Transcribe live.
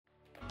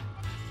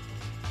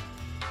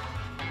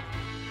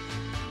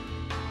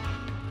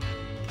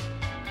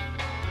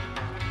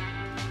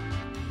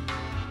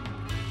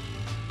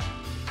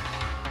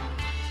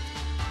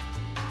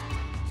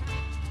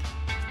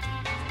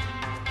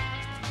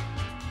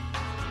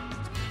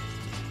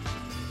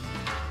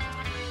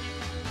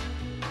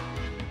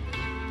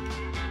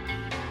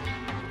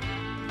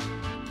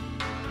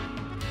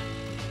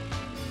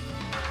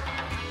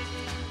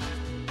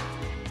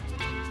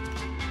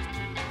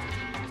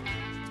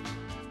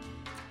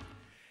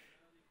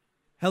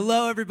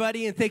Hello,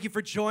 everybody, and thank you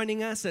for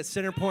joining us at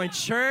Centerpoint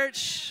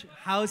Church.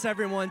 How's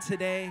everyone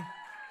today?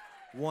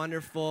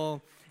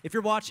 Wonderful. If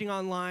you're watching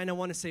online, I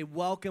want to say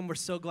welcome. We're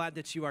so glad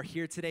that you are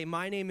here today.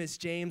 My name is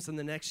James. I'm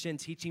the Next Gen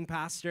teaching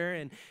pastor,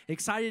 and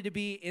excited to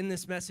be in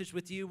this message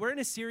with you. We're in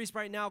a series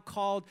right now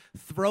called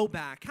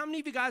Throwback. How many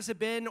of you guys have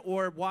been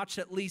or watched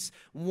at least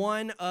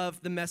one of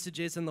the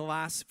messages in the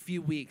last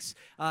few weeks?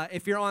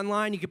 If you're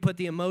online, you could put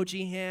the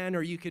emoji hand,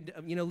 or you could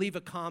leave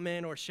a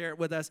comment or share it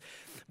with us.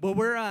 But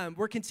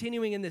we're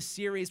continuing in this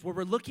series where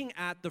we're looking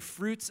at the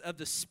fruits of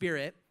the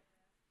Spirit.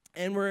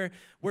 And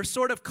we're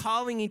sort of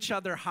calling each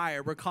other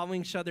higher. We're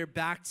calling each other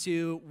back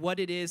to what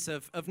it is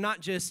of not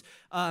just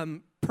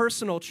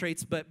personal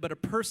traits, but a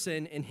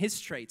person and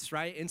his traits,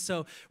 right? And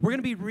so we're going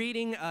to be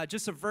reading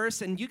just a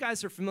verse, and you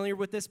guys are familiar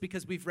with this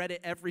because we've read it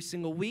every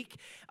single week,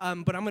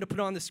 but I'm going to put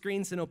it on the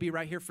screens, and it'll be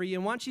right here for you.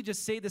 And why don't you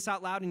just say this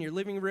out loud in your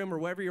living room or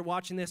wherever you're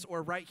watching this,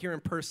 or right here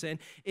in person.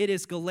 It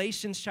is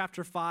Galatians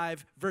chapter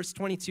 5, verse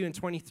 22 and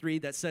 23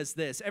 that says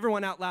this.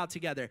 Everyone out loud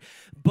together.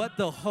 But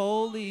the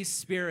Holy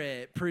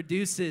Spirit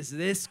produces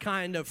this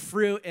kind of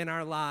fruit in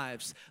our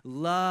lives: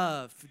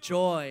 love,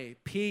 joy,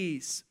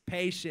 peace,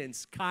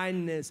 patience,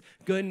 kindness,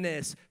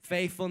 goodness,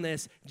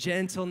 faithfulness,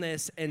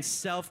 gentleness, and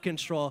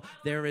self-control.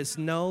 There is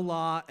no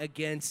law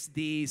against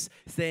these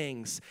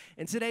things.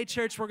 And today,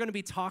 church, we're going to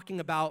be talking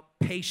about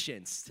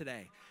patience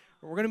today.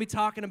 We're going to be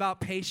talking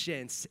about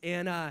patience.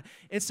 And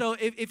so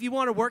if you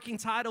want a working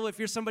title, if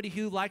you're somebody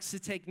who likes to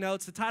take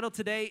notes, the title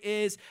today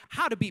is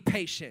How to Be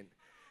Patient.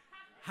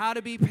 How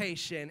to be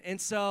patient. And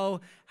so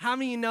how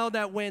many of you know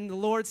that when the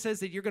Lord says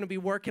that you're going to be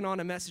working on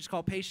a message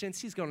called patience,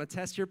 he's going to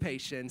test your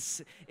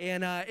patience.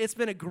 And it's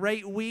been a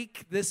great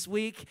week this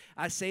week.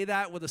 I say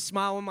that with a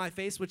smile on my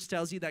face, which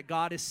tells you that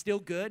God is still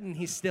good and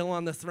he's still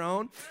on the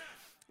throne.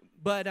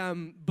 But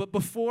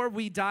before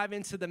we dive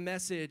into the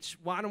message,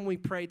 why don't we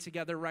pray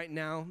together right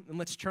now, and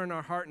let's turn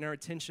our heart and our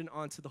attention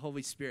onto the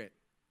Holy Spirit.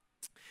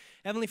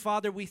 Heavenly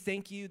Father, we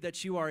thank you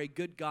that you are a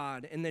good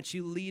God and that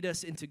you lead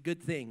us into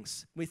good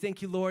things. We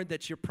thank you, Lord,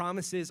 that your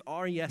promises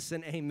are yes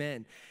and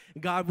amen.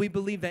 God, we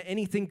believe that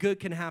anything good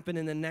can happen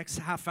in the next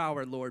half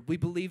hour, Lord. We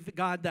believe,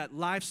 God, that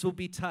lives will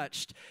be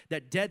touched,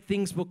 that dead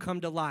things will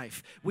come to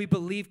life. We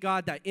believe,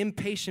 God, that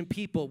impatient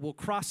people will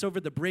cross over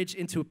the bridge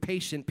into a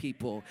patient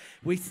people.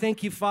 We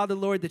thank you, Father,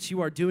 Lord, that you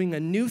are doing a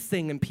new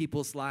thing in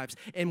people's lives,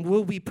 and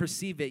will we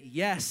perceive it?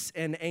 Yes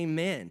and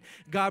amen.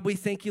 God, we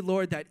thank you,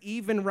 Lord, that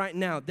even right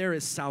now there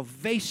is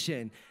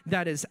salvation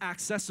that is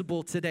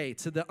accessible today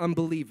to the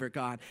unbeliever,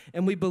 God.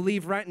 And we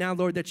believe right now,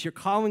 Lord, that you're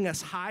calling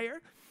us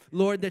higher.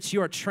 Lord, that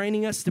you are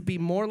training us to be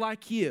more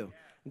like you.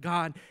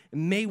 God,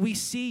 may we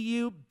see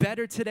you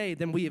better today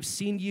than we have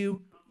seen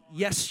you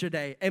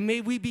yesterday. And may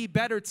we be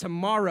better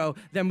tomorrow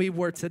than we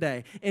were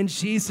today. In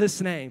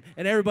Jesus' name.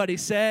 And everybody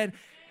said,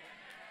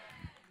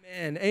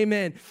 amen.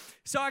 Amen.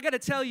 So I got to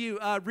tell you,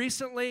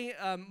 recently,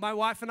 my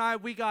wife and I,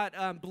 we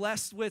got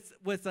blessed with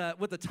a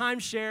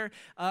timeshare.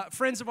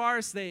 Friends of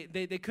ours,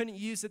 they couldn't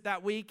use it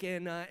that week,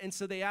 and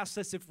so they asked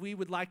us if we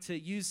would like to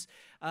use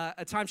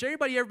a timeshare.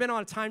 Anybody ever been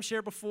on a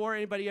timeshare before?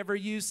 Anybody ever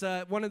used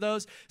one of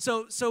those?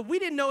 So we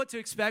didn't know what to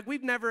expect.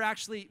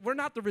 We're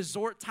not the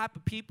resort type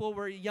of people.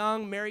 We're a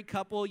young married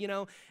couple,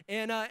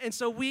 and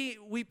so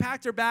we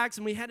packed our bags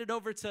and we headed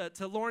over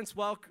to Lawrence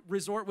Welk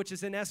Resort, which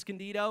is in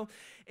Escondido,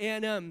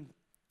 and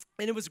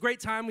it was a great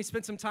time. We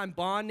spent some time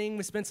bonding.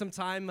 We spent some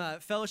time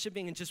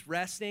fellowshipping and just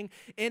resting.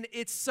 And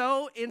it's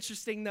so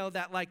interesting, though,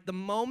 that like the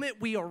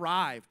moment we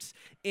arrived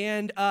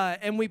and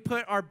we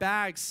put our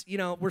bags,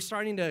 we're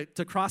starting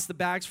to cross the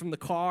bags from the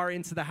car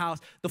into the house,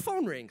 the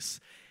phone rings.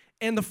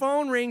 And the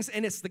phone rings,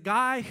 and it's the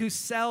guy who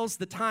sells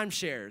the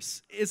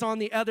timeshares is on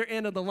the other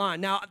end of the line.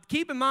 Now,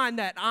 keep in mind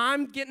that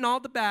I'm getting all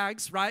the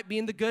bags, right,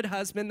 being the good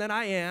husband that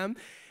I am.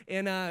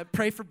 And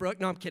pray for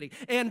Brooke. No, I'm kidding.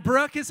 And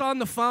Brooke is on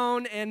the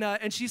phone,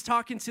 and she's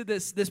talking to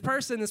this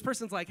person. This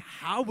person's like,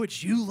 how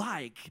would you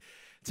like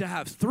to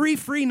have 3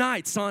 free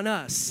nights on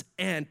us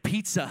and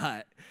Pizza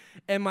Hut?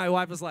 And my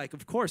wife was like,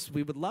 of course,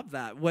 we would love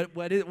that.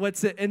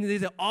 What's it? And they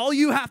said, all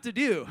you have to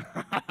do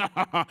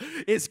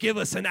is give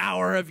us an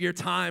hour of your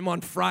time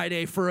on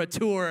Friday for a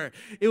tour.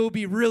 It will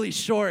be really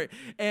short,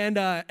 and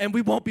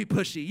we won't be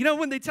pushy.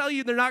 When they tell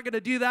you they're not going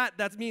to do that,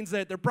 that means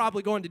that they're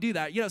probably going to do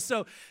that.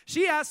 So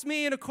she asked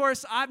me, and of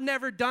course, I've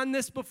never done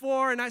this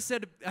before, and I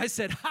said,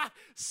 ha,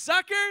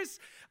 suckers,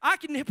 I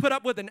can put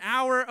up with an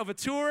hour of a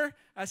tour.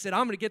 I said,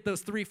 I'm going to get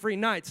those 3 free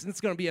nights, and it's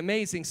going to be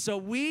amazing. So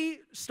we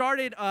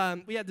started,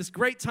 we had this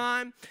great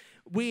time.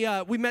 We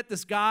met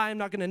this guy. I'm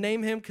not going to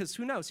name him because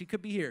who knows? He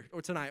could be here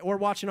or tonight or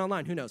watching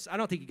online. Who knows? I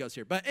don't think he goes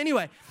here. But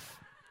anyway,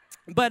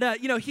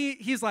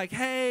 he's like,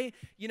 hey,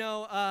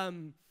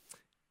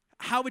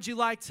 how would you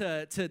like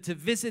to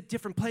visit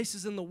different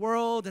places in the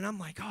world? And I'm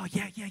like, oh,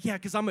 yeah,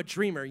 because I'm a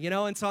dreamer,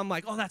 And so I'm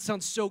like, oh, that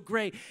sounds so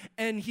great.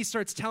 And he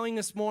starts telling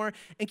us more.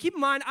 And keep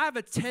in mind, I have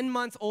a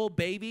 10-month-old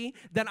baby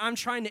that I'm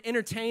trying to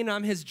entertain.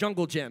 I'm his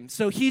jungle gym.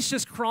 So he's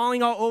just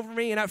crawling all over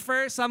me. And at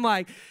first, I'm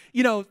like,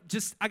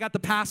 I got the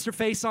pastor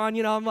face on,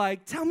 I'm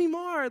like, tell me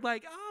more.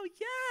 Like, oh,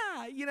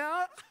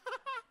 yeah,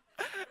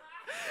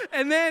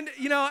 And then,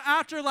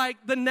 after like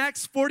the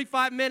next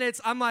 45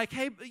 minutes, I'm like,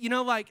 hey,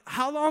 like,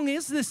 how long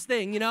is this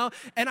thing,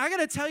 And I got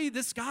to tell you,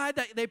 this guy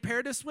that they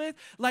paired us with,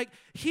 like,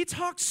 he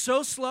talked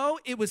so slow,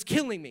 it was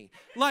killing me.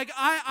 Like,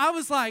 I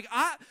was like,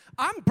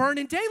 I'm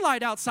burning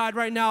daylight outside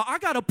right now. I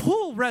got a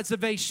pool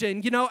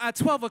reservation, at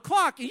 12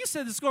 o'clock, and you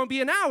said it's going to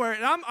be an hour,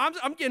 and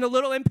I'm getting a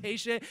little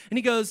impatient. And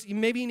he goes,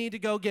 maybe you need to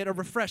go get a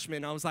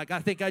refreshment. I was like, I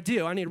think I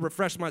do. I need to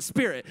refresh my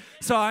spirit.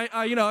 So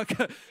I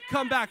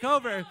come back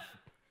over.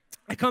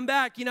 I come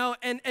back,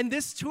 and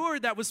this tour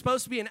that was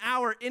supposed to be an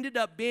hour ended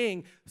up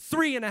being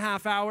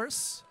 3.5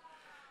 hours.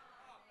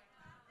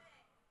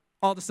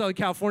 All the Southern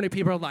California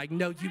people are like,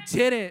 no, you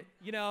didn't,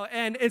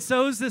 and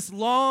so it was this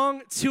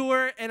long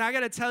tour, and I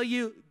got to tell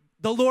you,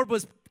 the Lord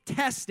was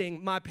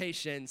testing my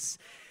patience.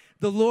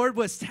 The Lord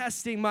was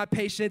testing my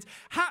patience.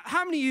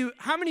 How many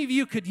of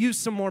you could use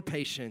some more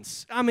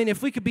patience? I mean,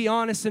 if we could be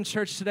honest in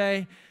church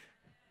today.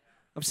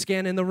 I'm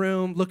scanning the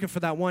room, looking for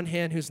that one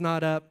hand who's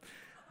not up.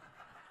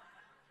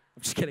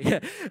 I'm just kidding.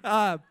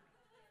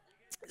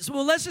 So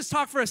let's just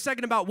talk for a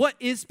second about what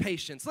is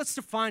patience. Let's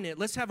define it.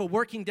 Let's have a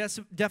working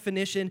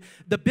definition.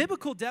 The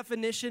biblical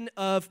definition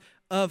of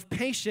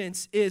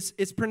patience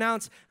is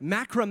pronounced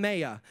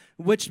makromeia,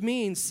 which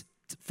means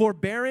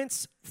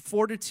forbearance,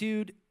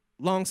 fortitude,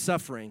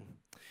 long-suffering.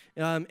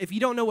 If you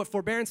don't know what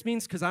forbearance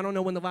means, because I don't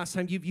know when the last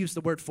time you've used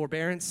the word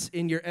forbearance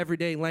in your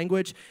everyday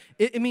language,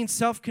 it means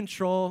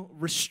self-control,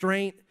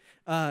 restraint,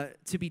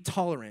 to be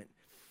tolerant.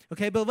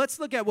 Okay, but let's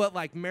look at what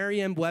like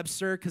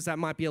Merriam-Webster, because that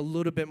might be a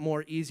little bit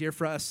more easier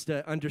for us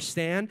to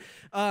understand.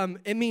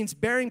 It means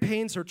bearing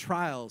pains or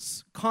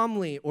trials,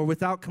 calmly or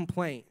without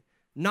complaint,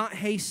 not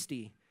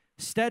hasty,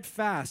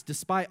 steadfast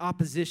despite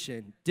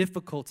opposition,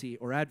 difficulty,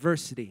 or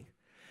adversity.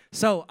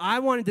 So I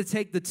wanted to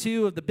take the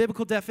two of the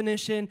biblical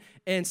definition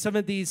and some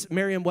of these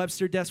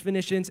Merriam-Webster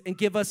definitions and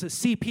give us a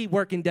CP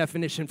working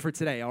definition for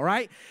today, all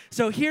right?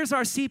 So here's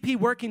our CP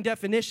working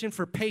definition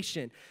for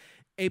patient.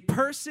 A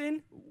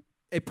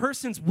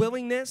person's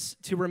willingness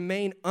to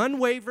remain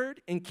unwavered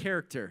in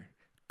character,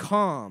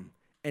 calm,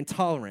 and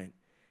tolerant.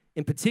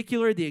 In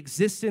particular, the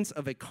existence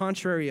of a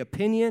contrary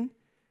opinion,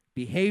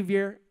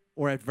 behavior,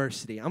 or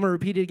adversity. I'm going to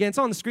repeat it again. It's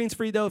on the screens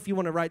for you, though, if you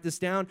want to write this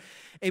down.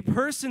 A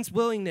person's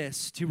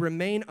willingness to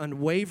remain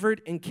unwavered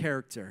in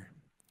character,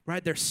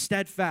 right? They're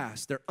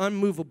steadfast. They're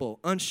unmovable,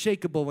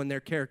 unshakable in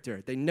their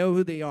character. They know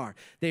who they are.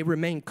 They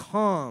remain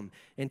calm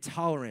and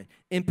tolerant.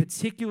 In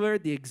particular,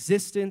 the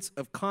existence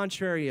of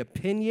contrary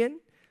opinion,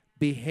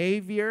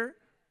 behavior,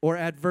 or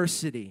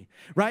adversity,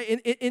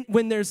 right?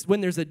 When there's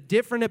a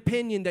different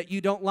opinion that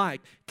you don't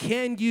like,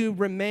 can you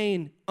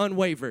remain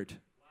unwavered?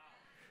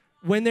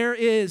 When there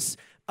is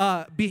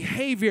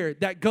behavior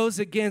that goes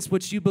against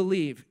what you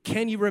believe,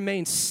 can you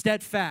remain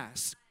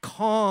steadfast,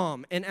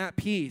 calm, and at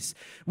peace?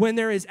 When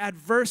there is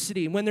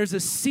adversity, when there's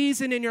a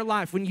season in your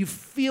life when you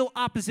feel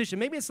opposition,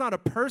 maybe it's not a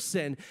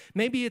person,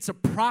 maybe it's a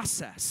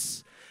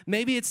process.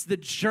 Maybe it's the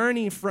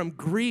journey from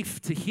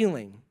grief to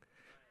healing,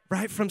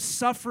 right? From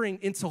suffering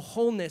into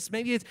wholeness.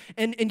 Maybe it's,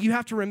 and you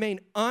have to remain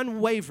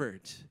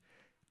unwavered,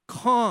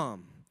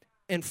 calm,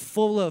 and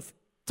full of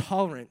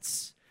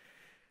tolerance.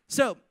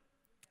 So,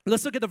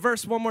 let's look at the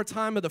verse one more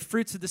time of the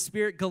fruits of the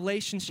Spirit.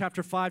 Galatians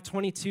chapter 5,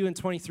 22 and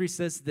 23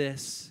 says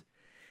this.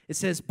 It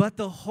says, but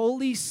the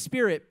Holy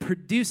Spirit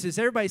produces,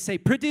 everybody say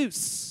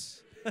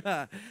produce,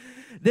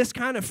 this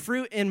kind of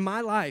fruit in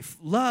my life: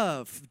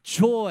 love,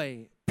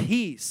 joy,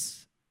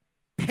 peace,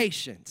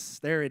 patience,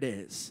 there it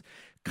is,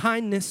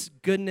 kindness,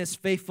 goodness,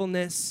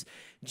 faithfulness,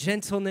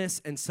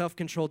 gentleness, and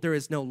self-control. There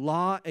is no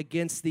law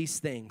against these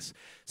things.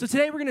 So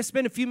today we're going to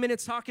spend a few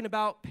minutes talking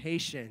about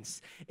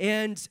patience.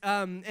 And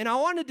I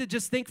wanted to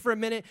just think for a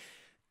minute.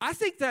 I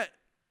think that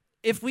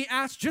if we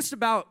ask just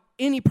about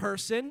any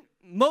person,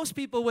 most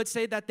people would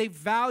say that they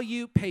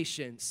value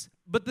patience.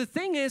 But the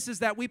thing is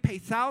that we pay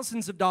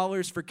thousands of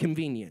dollars for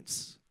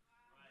convenience.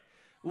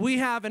 We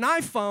have an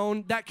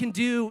iPhone that can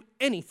do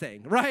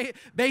anything, right?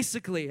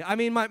 Basically. I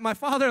mean, my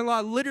father-in-law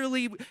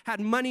literally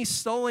had money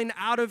stolen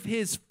out of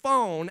his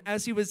phone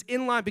as he was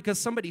in line because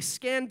somebody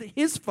scanned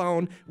his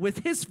phone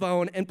with his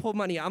phone and pulled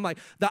money out. I'm like,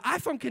 the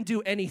iPhone can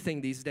do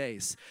anything these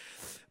days.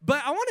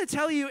 But I want to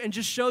tell you and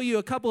just show you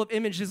a couple of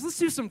images. Let's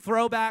do some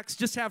throwbacks,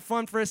 just have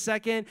fun for a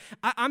second.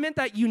 I'm at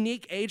that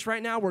unique age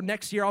right now where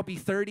next year I'll be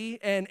 30.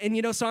 And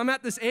so I'm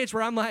at this age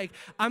where I'm like,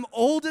 I'm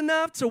old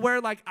enough to where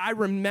like I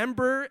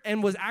remember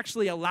and was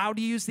actually allowed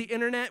to use the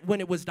internet when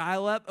it was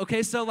dial-up.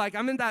 Okay, so like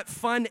I'm in that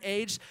fun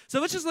age. So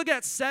let's just look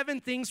at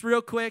 7 things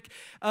real quick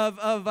of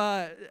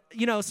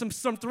some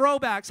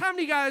throwbacks. How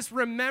many of you guys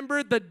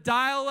remember the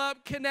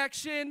dial-up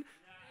connection?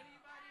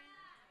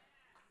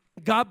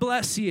 God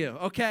bless you.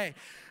 Okay.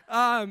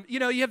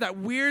 You have that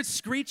weird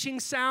screeching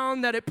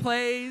sound that it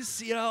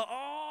plays,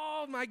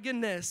 oh my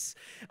goodness.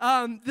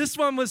 This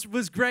one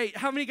was great.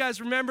 How many guys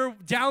remember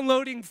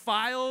downloading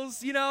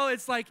files?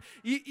 It's like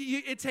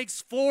it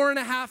takes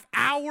 4.5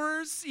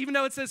 hours, even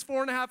though it says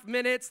 4.5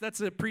 minutes.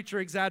 That's a preacher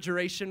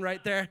exaggeration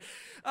right there.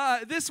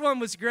 This one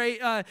was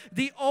great.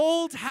 The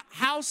old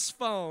house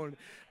phone.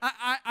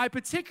 I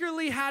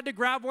particularly had to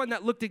grab one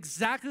that looked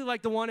exactly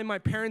like the one in my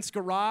parents'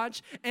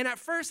 garage. And at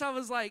first I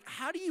was like,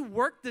 how do you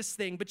work this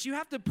thing? But you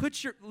have to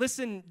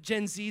listen,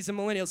 Gen Zs and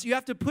millennials, you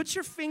have to put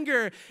your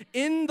finger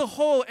in the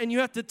hole and you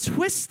have to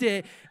twist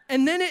it.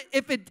 And then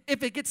if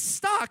it gets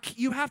stuck,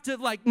 you have to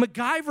like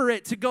MacGyver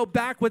it to go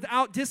back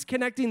without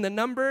disconnecting the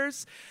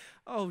numbers.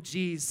 Oh,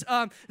 geez.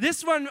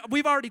 This one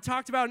we've already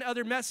talked about in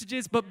other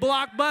messages, but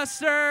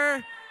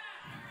Blockbuster.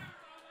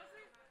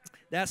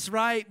 That's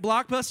right.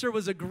 Blockbuster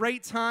was a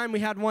great time. We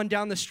had one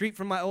down the street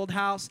from my old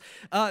house.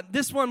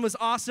 This one was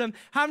awesome.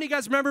 How many of you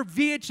guys remember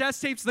VHS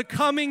tapes, the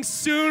coming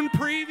soon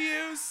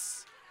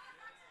previews?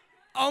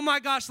 Oh my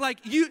gosh,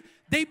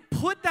 they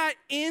put that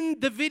in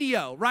the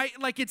video, right?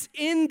 Like it's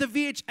in the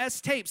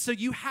VHS tape, so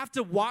you have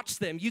to watch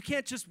them. You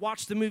can't just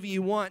watch the movie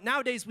you want.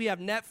 Nowadays, we have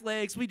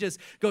Netflix. We just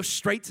go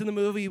straight to the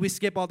movie. We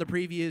skip all the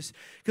previews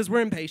because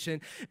we're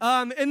impatient.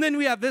 And then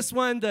we have this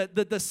one,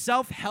 the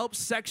self-help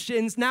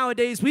sections.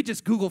 Nowadays, we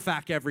just Google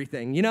fact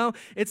everything, you know?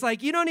 It's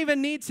like you don't even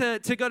need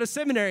to go to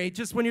seminary.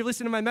 Just when you're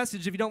listening to my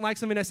message, if you don't like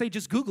something I say,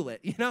 just Google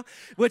it, you know?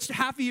 Which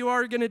half of you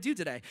are going to do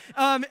today.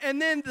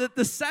 And then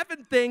the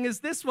seventh thing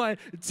is this one.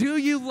 Do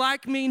you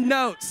like me?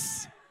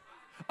 Notes.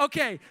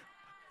 Okay,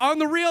 on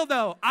the real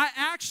though, I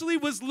actually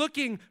was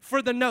looking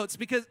for the notes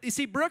because you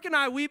see, Brooke and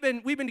I, we've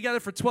been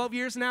together for 12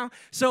 years now.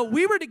 So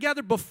we were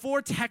together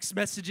before text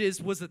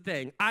messages was a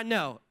thing. I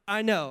know,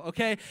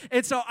 okay?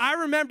 And so I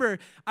remember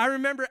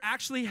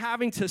actually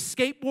having to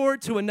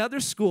skateboard to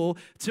another school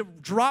to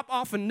drop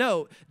off a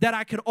note that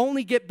I could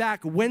only get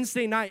back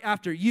Wednesday night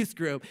after youth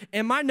group.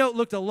 And my note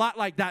looked a lot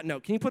like that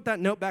note. Can you put that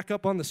note back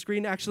up on the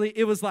screen actually?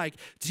 It was like,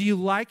 do you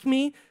like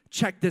me?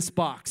 Check this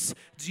box.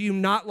 Do you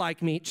not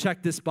like me?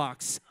 Check this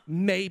box.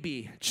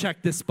 Maybe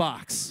check this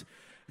box.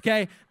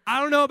 Okay? I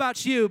don't know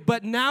about you,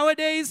 but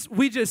nowadays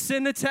we just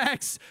send a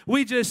text.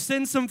 We just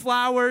send some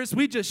flowers.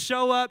 We just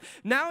show up.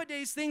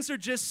 Nowadays things are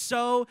just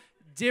so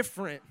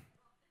different.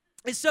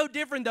 It's so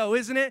different though,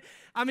 isn't it?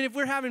 I mean, if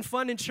we're having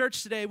fun in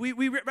church today,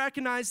 we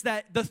recognize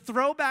that the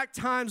throwback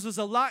times was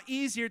a lot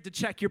easier to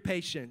check your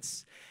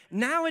patience.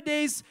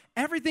 Nowadays,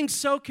 everything's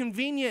so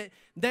convenient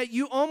that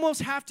you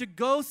almost have to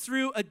go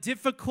through a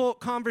difficult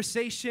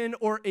conversation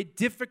or a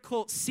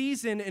difficult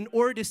season in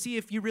order to see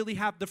if you really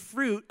have the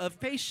fruit of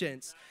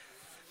patience.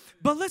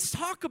 But let's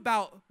talk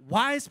about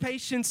why is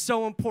patience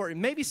so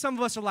important. Maybe some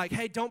of us are like,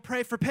 hey, don't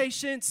pray for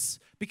patience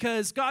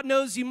because God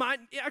knows you might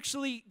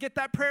actually get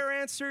that prayer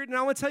answered. And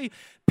I want to tell you,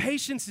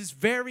 patience is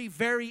very,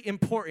 very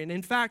important.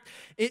 In fact,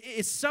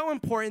 it's so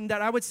important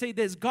that I would say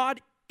this,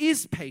 God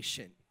is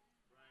patient.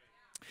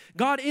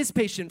 God is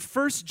patient.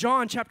 1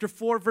 John chapter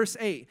 4, verse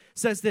 8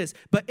 says this,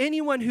 but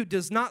anyone who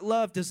does not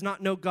love does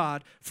not know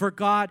God, for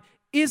God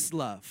is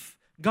love.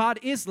 God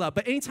is love.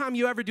 But anytime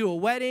you ever do a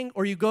wedding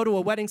or you go to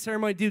a wedding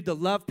ceremony, do the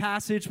love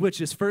passage,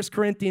 which is 1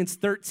 Corinthians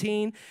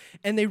 13,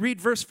 and they read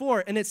verse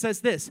 4, and it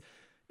says this,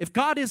 if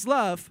God is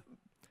love,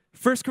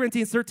 1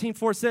 Corinthians 13,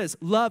 4 says,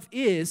 love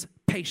is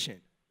patient.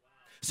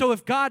 So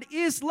if God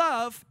is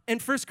love,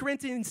 and 1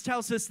 Corinthians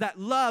tells us that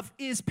love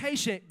is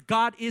patient,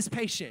 God is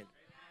patient.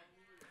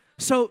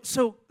 So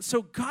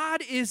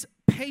God is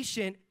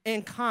patient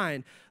and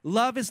kind.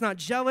 Love is not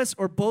jealous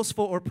or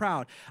boastful or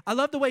proud. I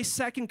love the way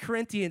 2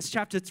 Corinthians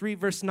chapter 3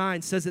 verse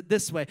 9 says it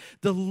this way.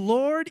 The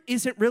Lord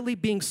isn't really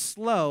being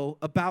slow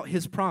about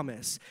his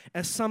promise,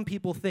 as some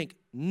people think.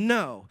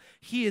 No,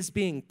 he is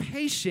being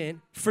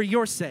patient for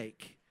your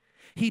sake.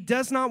 He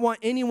does not want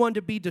anyone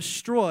to be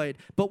destroyed,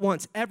 but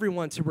wants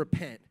everyone to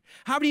repent.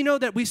 How do you know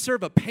that we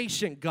serve a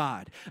patient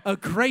God, a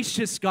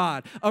gracious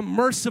God, a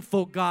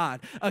merciful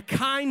God, a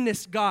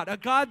kindness God, a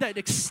God that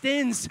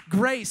extends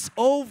grace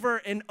over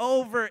and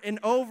over and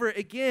over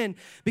again?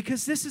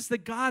 Because this is the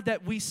God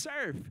that we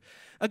serve,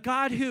 a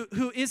God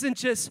who isn't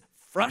just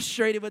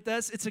frustrated with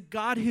us. It's a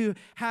God who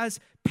has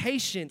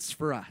patience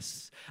for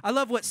us. I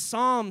love what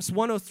Psalms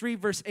 103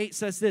 verse 8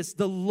 says this,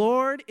 the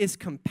Lord is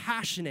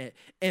compassionate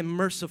and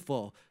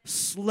merciful,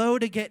 slow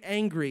to get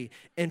angry,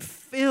 and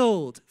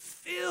filled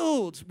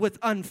with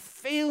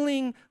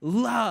unfailing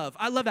love.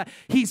 I love that.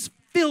 He's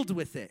filled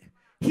with it.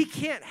 He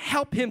can't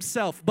help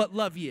himself but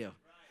love you.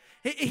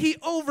 He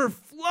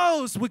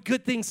overflows with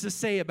good things to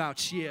say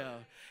about you.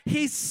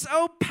 He's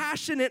so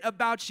passionate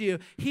about you.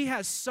 He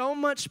has so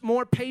much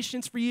more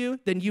patience for you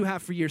than you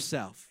have for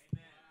yourself.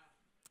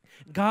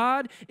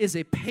 God is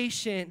a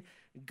patient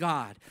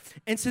God.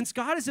 And since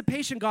God is a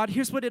patient God,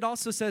 here's what it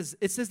also says.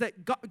 It says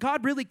that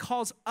God really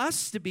calls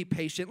us to be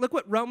patient. Look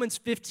what Romans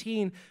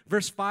 15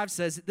 verse 5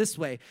 says it this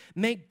way.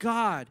 May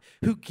God,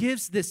 who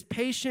gives this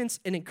patience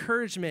and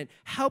encouragement,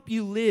 help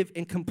you live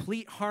in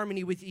complete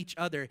harmony with each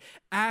other,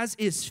 as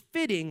is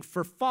fitting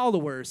for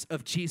followers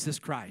of Jesus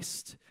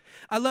Christ.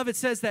 I love it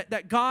says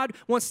that God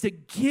wants to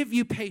give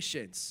you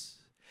patience.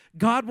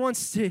 God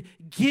wants to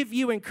give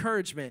you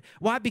encouragement.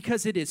 Why?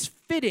 Because it is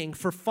fitting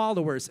for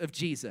followers of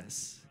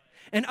Jesus.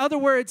 In other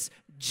words,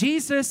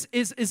 Jesus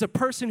is a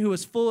person who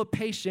is full of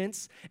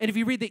patience. And if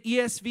you read the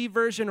ESV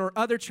version or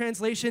other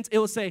translations, it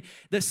will say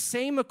the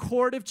same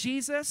accord of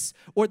Jesus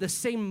or the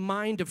same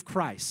mind of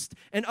Christ.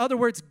 In other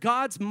words,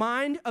 God's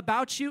mind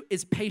about you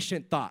is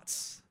patient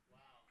thoughts.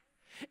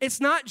 It's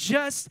not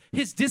just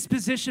his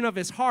disposition of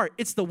his heart,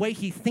 it's the way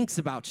he thinks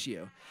about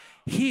you.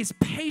 He's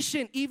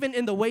patient even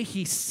in the way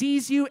he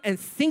sees you and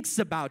thinks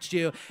about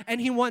you.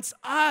 And he wants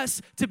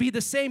us to be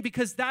the same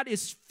because that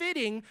is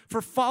fitting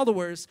for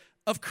followers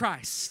of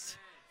Christ.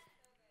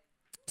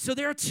 So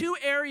there are two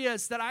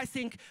areas that I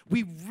think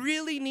we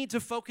really need to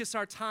focus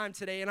our time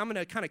today, and I'm going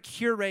to kind of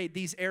curate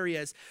these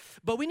areas.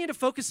 But we need to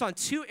focus on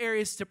two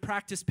areas to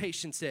practice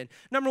patience in.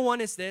 Number one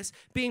is this,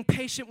 being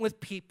patient with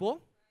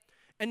people.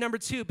 And number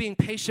two, being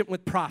patient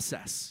with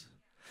process.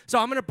 So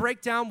I'm going to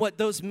break down what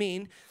those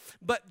mean.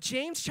 But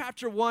James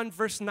chapter 1,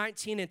 verse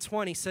 19 and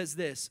 20 says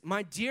this,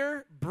 my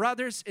dear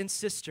brothers and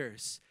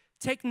sisters,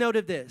 take note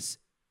of this.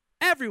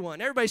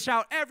 Everybody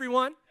shout,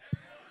 everyone.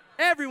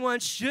 Everyone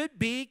should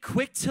be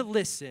quick to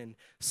listen,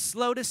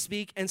 slow to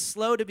speak, and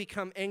slow to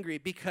become angry,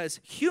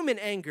 because human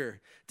anger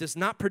does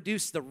not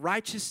produce the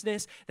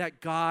righteousness that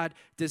God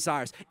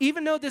desires.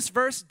 Even though this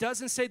verse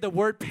doesn't say the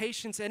word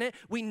patience in it,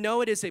 we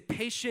know it is a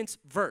patience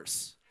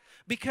verse,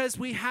 because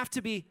we have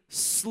to be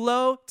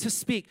slow to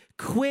speak,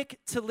 quick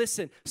to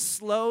listen,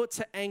 slow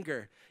to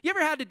anger. You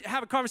ever had to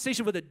have a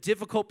conversation with a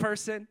difficult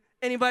person?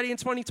 Anybody in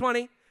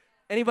 2020?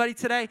 Anybody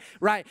today?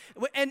 Right.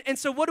 And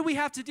so what do we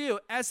have to do?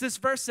 As this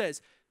verse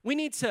says, we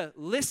need to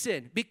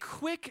listen, be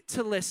quick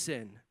to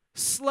listen,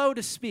 slow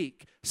to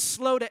speak,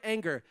 slow to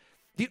anger.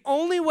 The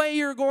only way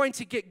you're going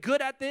to get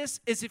good at this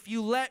is if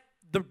you let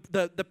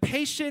the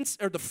patience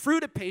or the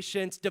fruit of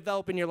patience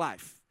develop in your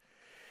life.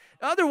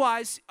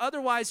 Otherwise,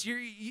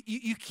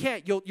 you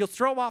can't. You'll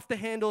throw off the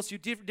handles, you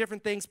do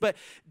different things. But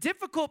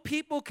difficult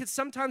people can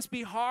sometimes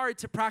be hard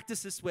to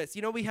practice this with.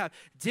 You know, we have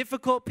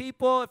difficult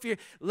people. If you're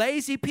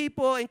lazy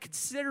people,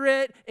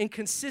 inconsiderate,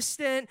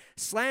 inconsistent,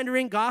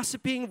 slandering,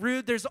 gossiping,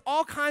 rude, there's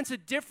all kinds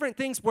of different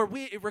things where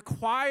it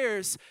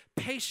requires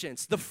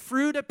patience, the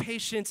fruit of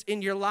patience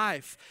in your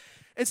life.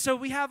 And so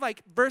we have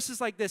like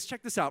verses like this.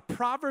 Check this out.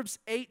 Proverbs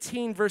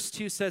 18 verse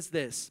 2 says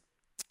this,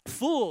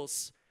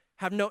 fools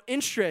have no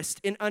interest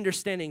in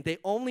understanding. They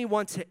only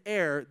want to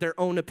air their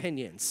own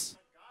opinions.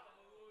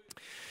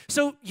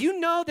 So you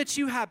know that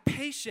you have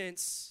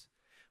patience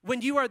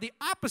when you are the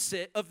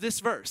opposite of this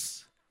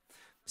verse.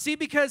 See,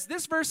 because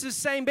this verse is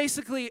saying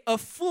basically a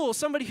fool,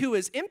 somebody who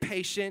is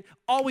impatient,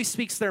 always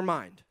speaks their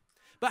mind.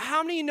 But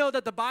how many know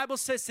that the Bible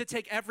says to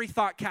take every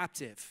thought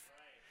captive?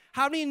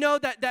 How many know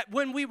that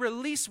when we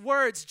release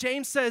words,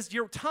 James says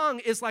your tongue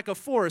is like a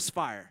forest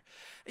fire?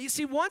 You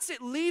see, once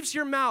it leaves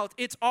your mouth,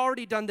 it's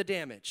already done the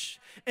damage.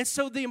 And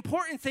so the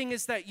important thing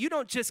is that you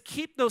don't just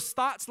keep those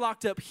thoughts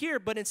locked up here,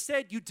 but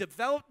instead you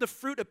develop the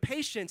fruit of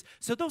patience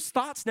so those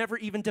thoughts never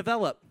even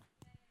develop.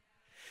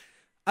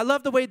 I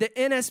love the way the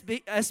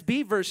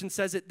NSB version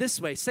says it this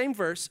way. Same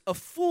verse, a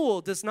fool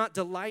does not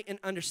delight in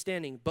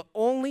understanding, but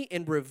only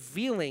in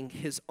revealing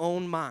his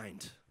own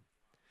mind.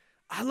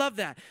 I love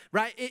that,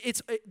 right?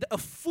 A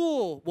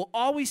fool will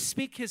always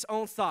speak his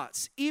own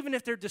thoughts, even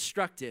if they're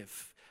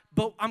destructive.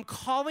 But I'm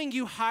calling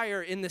you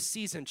higher in this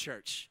season,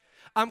 church.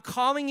 I'm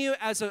calling you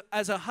as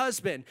a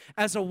husband,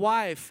 as a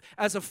wife,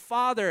 as a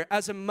father,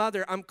 as a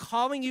mother. I'm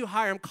calling you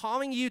higher. I'm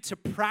calling you to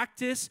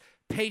practice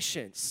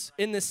patience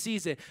in this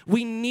season.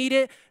 We need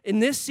it in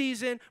this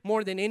season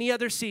more than any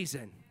other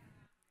season.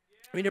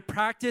 We need to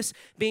practice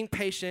being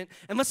patient.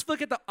 And let's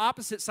look at the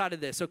opposite side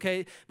of this,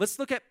 okay? Let's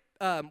look at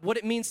what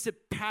it means to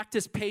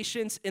practice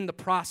patience in the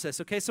process,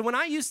 okay? So when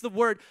I use the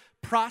word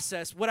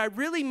process, what I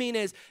really mean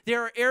is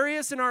there are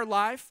areas in our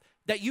life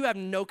that you have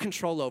no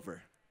control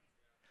over,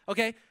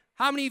 okay?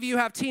 How many of you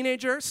have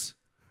teenagers?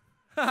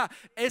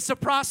 It's a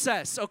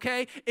process,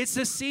 okay? It's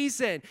a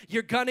season.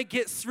 You're gonna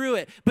get through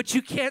it, but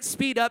you can't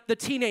speed up the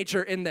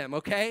teenager in them,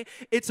 okay?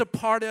 It's a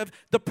part of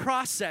the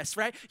process,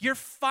 right? Your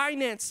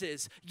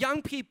finances,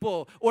 young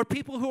people or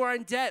people who are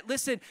in debt,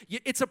 listen,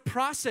 it's a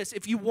process.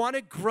 If you wanna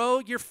grow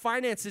your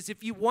finances,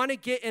 if you wanna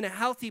get in a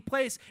healthy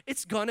place,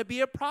 it's gonna be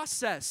a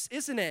process,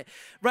 isn't it?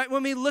 Right?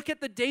 When we look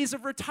at the days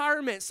of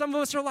retirement, some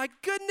of us are like,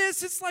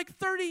 goodness, it's like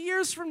 30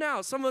 years from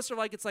now. Some of us are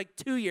like, it's like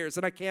 2 years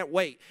and I can't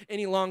wait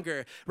any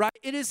longer, right?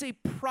 It is a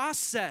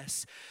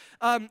process.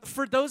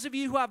 For those of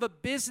you who have a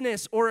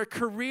business or a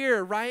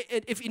career, right,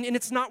 and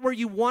it's not where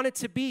you want it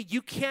to be,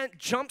 you can't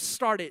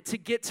jumpstart it to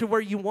get to where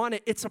you want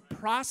it. It's a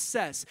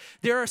process.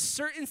 There are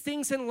certain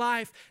things in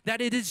life that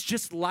it is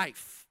just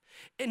life.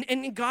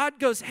 And God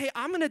goes, hey,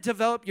 I'm going to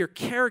develop your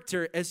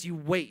character as you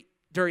wait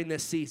during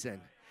this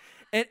season.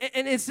 And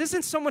it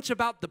isn't so much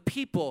about the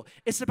people.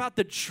 It's about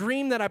the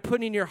dream that I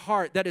put in your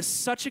heart that is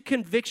such a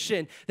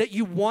conviction that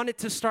you want it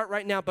to start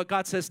right now, but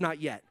God says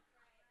not yet.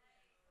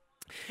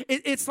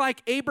 It's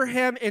like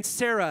Abraham and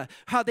Sarah,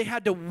 how they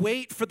had to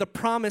wait for the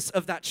promise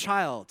of that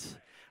child,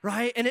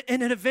 right? And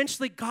then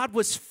eventually God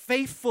was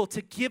faithful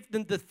to give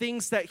them the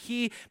things that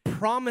he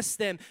promised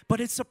them, but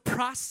it's a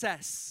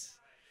process.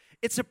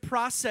 It's a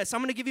process. I'm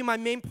going to give you my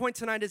main point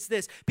tonight is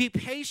this. Be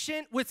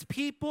patient with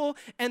people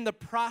and the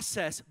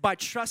process by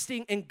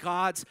trusting in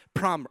God's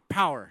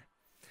power.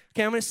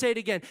 Okay, I'm going to say it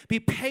again. Be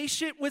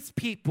patient with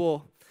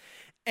people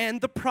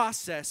and the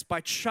process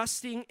by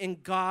trusting in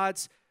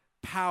God's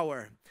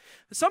power.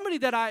 Somebody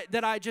that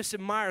I just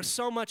admire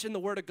so much in the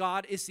Word of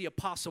God is the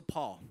Apostle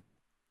Paul.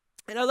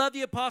 And I love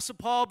the Apostle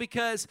Paul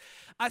because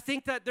I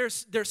think that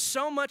there's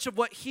so much of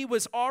what he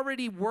was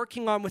already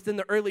working on within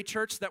the early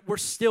church that we're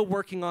still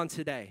working on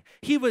today.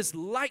 He was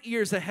light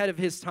years ahead of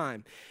his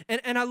time.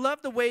 And I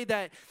love the way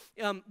that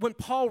when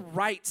Paul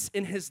writes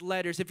in his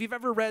letters, if you've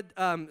ever read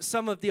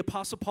some of the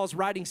Apostle Paul's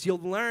writings, you'll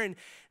learn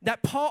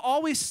that Paul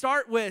always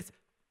start with,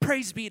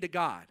 praise be to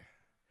God.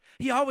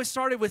 He always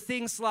started with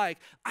things like,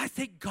 I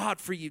thank God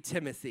for you,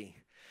 Timothy.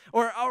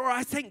 Or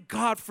I thank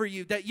God for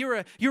you that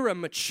you're a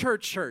mature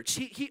church.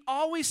 He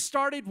always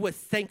started with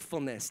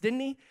thankfulness, didn't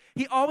he?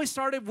 He always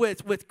started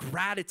with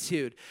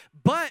gratitude.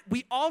 But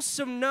we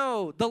also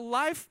know the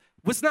life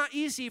was not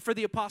easy for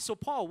the Apostle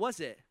Paul, was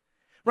it?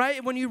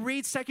 Right? When you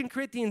read 2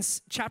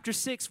 Corinthians chapter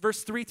 6,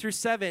 verse 3 through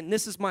 7,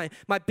 this is my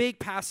big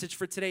passage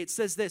for today. It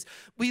says this,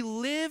 we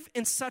live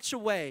in such a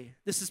way,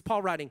 this is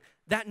Paul writing,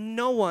 that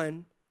no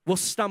one will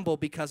stumble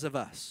because of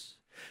us.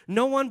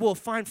 No one will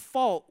find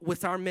fault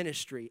with our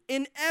ministry.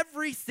 In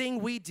everything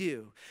we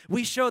do,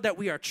 we show that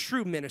we are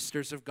true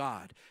ministers of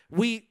God.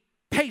 We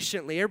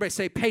patiently, everybody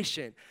say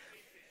patient,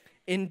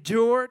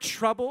 endure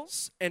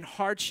troubles and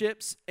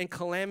hardships and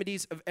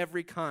calamities of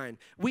every kind.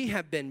 We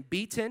have been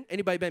beaten.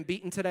 Anybody been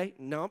beaten today?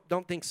 No,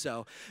 don't think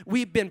so.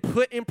 We've been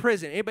put in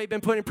prison. Anybody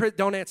been put in prison?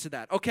 Don't answer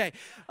that. Okay.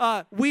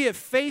 We have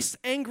faced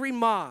angry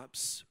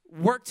mobs,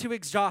 worked to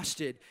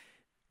exhaustion,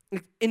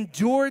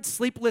 endured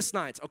sleepless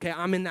nights. Okay,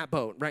 I'm in that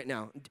boat right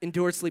now.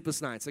 Endured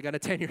sleepless nights. I got a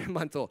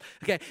 10-year-old.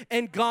 Okay,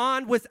 and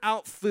gone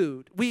without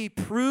food. We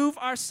prove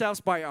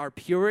ourselves by our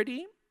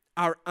purity,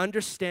 our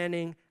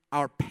understanding,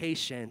 our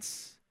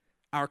patience,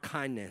 our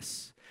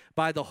kindness,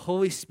 by the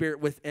Holy Spirit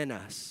within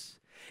us,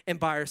 and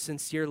by our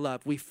sincere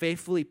love. We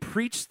faithfully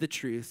preach the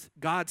truth.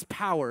 God's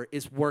power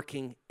is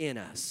working in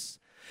us.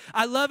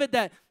 I love it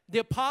that the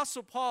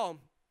Apostle Paul,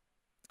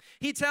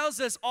 he tells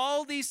us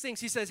all these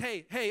things. He says,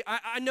 hey,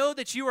 I know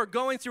that you are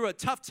going through a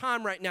tough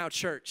time right now,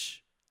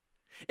 church.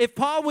 If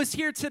Paul was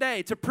here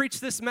today to preach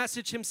this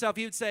message himself,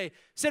 he would say,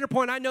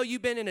 Centerpoint, I know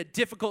you've been in a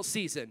difficult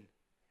season.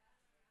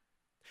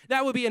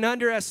 That would be an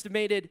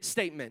underestimated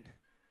statement.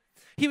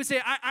 He would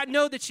say, I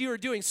know that you are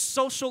doing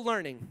social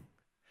learning.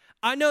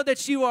 I know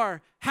that you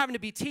are having to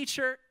be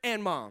teacher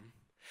and mom.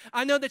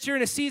 I know that you're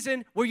in a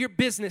season where your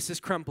business is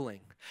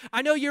crumbling.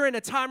 I know you're in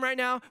a time right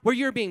now where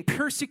you're being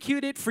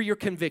persecuted for your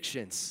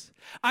convictions.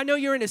 I know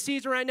you're in a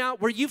season right now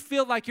where you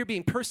feel like you're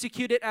being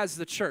persecuted as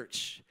the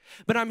church.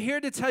 But I'm here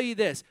to tell you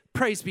this,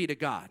 praise be to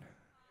God.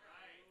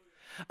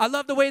 I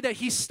love the way that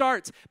he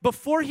starts.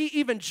 Before he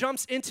even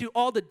jumps into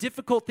all the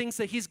difficult things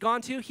that he's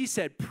gone to, he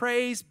said,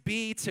 praise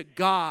be to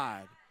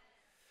God.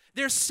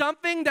 There's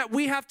something that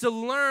we have to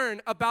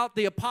learn about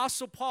the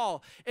Apostle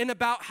Paul and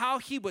about how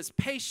he was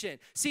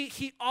patient. See,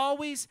 he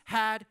always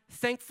had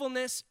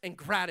thankfulness and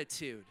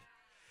gratitude.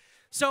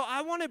 So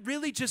I want to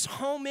really just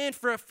home in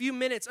for a few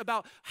minutes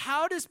about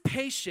how does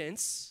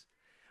patience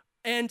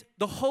and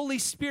the Holy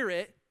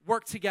Spirit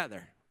work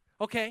together,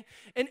 okay?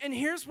 And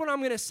here's what I'm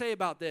going to say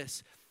about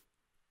this.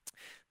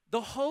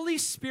 The Holy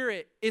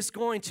Spirit is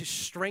going to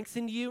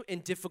strengthen you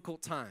in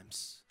difficult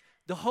times.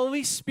 The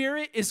Holy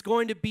Spirit is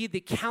going to be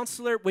the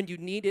counselor when you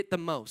need it the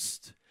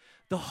most.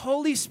 The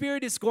Holy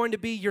Spirit is going to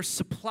be your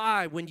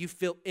supply when you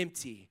feel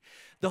empty.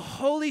 The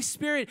Holy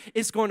Spirit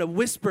is going to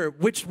whisper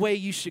which way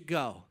you should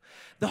go.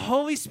 The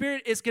Holy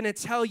Spirit is going to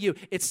tell you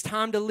it's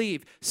time to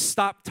leave.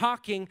 Stop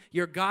talking.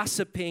 You're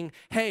gossiping.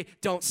 Hey,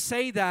 don't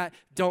say that.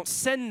 Don't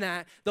send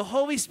that. The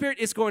Holy Spirit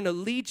is going to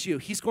lead you.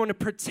 He's going to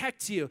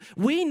protect you.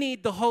 We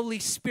need the Holy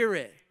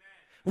Spirit.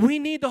 We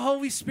need the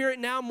Holy Spirit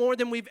now more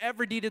than we've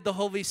ever needed the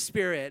Holy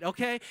Spirit,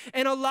 okay?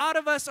 And a lot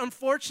of us,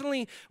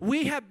 unfortunately,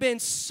 we have been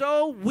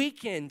so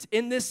weakened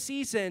in this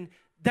season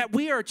that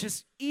we are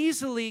just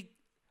easily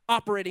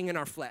operating in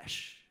our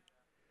flesh.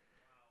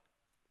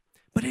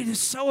 But it is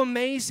so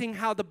amazing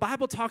how the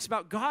Bible talks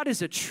about God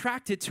is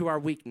attracted to our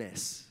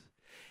weakness.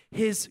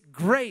 His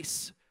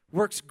grace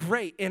works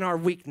great in our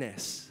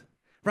weakness,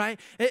 right?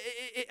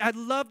 I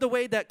love the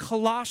way that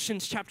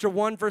Colossians chapter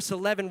 1, verse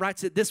 11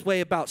 writes it this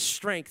way about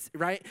strength,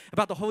 right?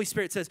 About the Holy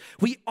Spirit. It says,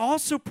 we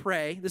also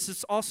pray, this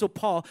is also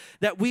Paul,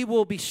 that we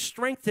will be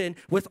strengthened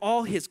with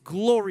all his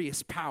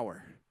glorious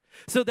power,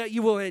 so that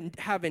you will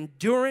have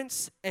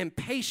endurance and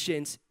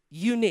patience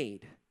you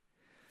need.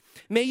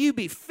 May you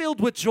be filled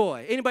with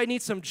joy. Anybody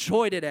need some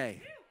joy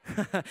today?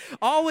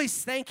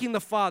 Always thanking the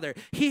Father.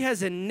 He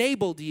has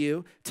enabled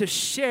you to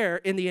share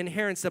in the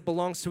inheritance that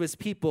belongs to his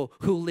people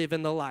who live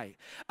in the light.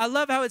 I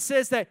love how it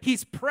says that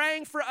he's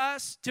praying for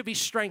us to be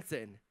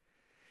strengthened.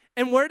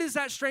 And where does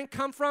that strength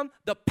come from?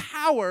 The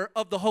power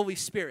of the Holy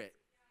Spirit.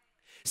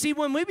 See,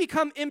 when we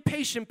become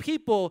impatient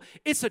people,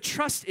 it's a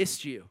trust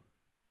issue.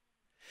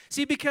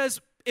 See, because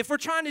if we're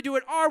trying to do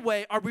it our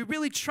way, are we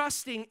really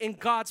trusting in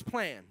God's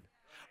plan?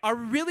 are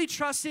really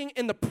trusting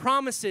in the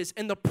promises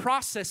and the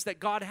process that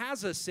God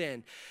has us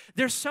in.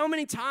 There's so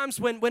many times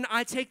when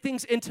I take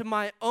things into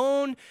my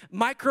own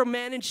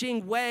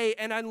micromanaging way,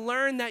 and I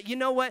learn that, you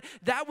know what,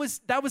 that was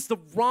the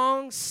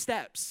wrong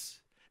steps.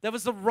 That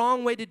was the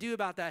wrong way to do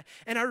about that.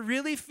 And I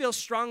really feel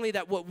strongly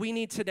that what we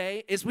need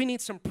today is we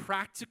need some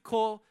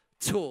practical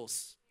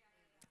tools.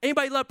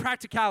 Anybody love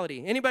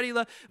practicality? Anybody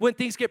love when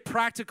things get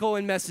practical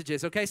in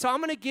messages? Okay, so I'm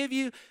going to give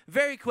you,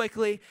 very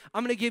quickly,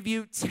 I'm going to give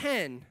you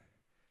 10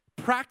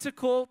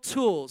 practical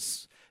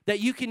tools that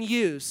you can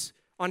use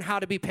on how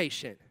to be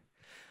patient.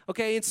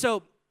 Okay, and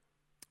so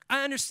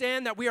I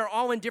understand that we are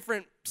all in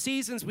different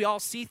seasons. We all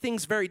see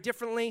things very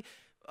differently.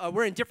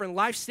 We're in different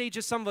life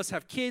stages. Some of us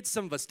have kids.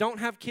 Some of us don't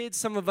have kids.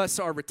 Some of us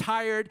are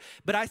retired.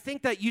 But I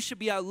think that you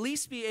should at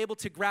least be able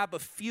to grab a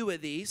few of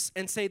these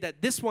and say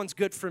that this one's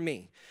good for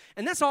me.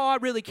 And that's all I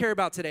really care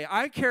about today.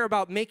 I care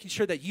about making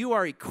sure that you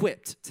are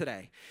equipped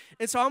today.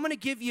 And so I'm going to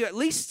give you at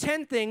least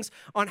 10 things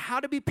on how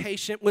to be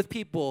patient with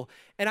people.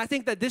 And I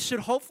think that this should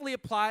hopefully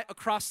apply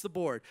across the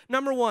board.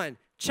 Number one,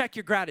 check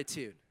your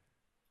gratitude.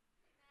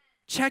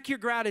 Check your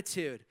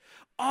gratitude.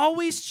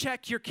 Always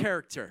check your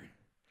character.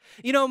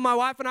 You know, my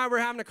wife and I were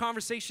having a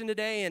conversation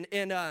today,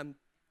 and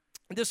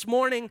this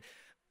morning,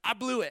 I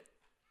blew it.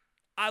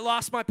 I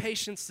lost my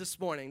patience this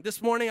morning.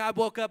 This morning, I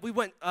woke up. We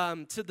went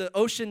to the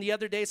ocean the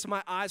other day, so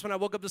my eyes, when I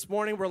woke up this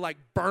morning, were like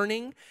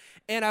burning.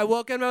 And I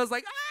woke up, and I was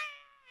like, ah!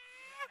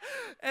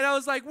 And I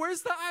was like,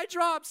 where's the eye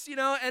drops, you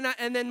know?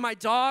 And then my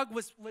dog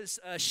was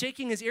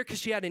shaking his ear because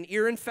she had an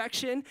ear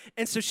infection.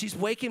 And so she's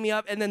waking me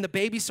up. And then the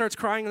baby starts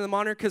crying in the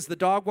monitor because the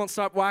dog won't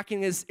stop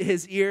whacking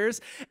his ears.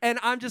 And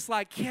I'm just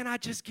like, can I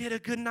just get a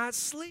good night's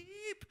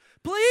sleep?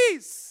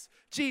 Please,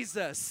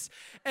 Jesus.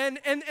 And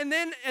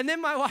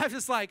then my wife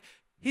is like,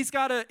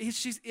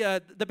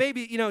 the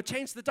baby, you know,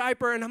 changed the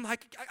diaper, and I'm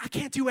like, I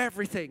can't do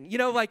everything. You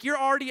know, like, you're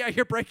already at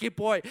your breaking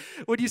point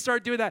when you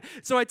start doing that.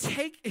 So I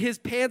take his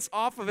pants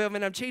off of him,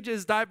 and I'm changing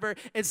his diaper,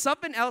 and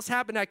something else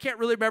happened. I can't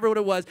really remember what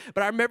it was,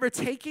 but I remember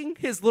taking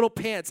his little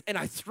pants, and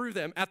I threw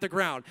them at the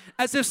ground,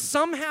 as if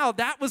somehow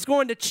that was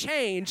going to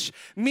change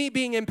me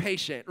being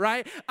impatient,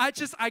 right?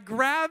 I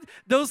grabbed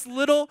those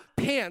little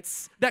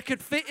pants that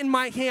could fit in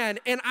my hand,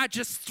 and I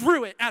just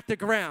threw it at the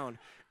ground.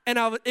 And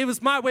it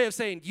was my way of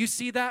saying, you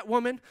see that,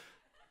 woman?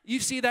 You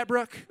see that,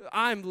 Brooke?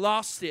 I'm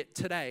lost it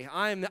today.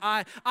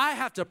 I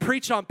have to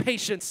preach on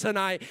patience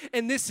tonight,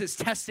 and this is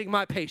testing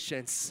my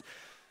patience.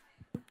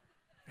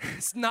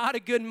 It's not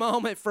a good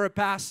moment for a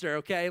pastor,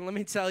 okay? Let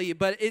me tell you,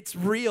 but it's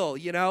real,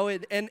 you know?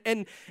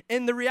 And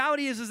the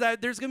reality is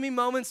that there's going to be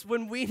moments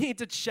when we need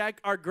to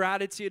check our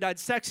gratitude. I'd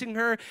texting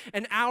her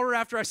an hour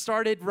after I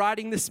started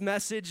writing this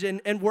message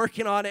and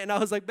working on it, and I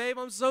was like, babe,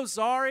 I'm so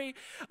sorry.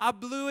 I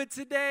blew it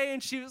today.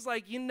 And she was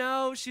like, you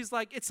know, she's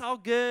like, it's all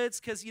good. It's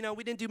because, you know,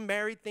 we didn't do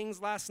married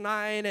things last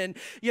night, and,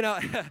 you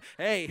know,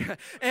 hey.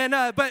 And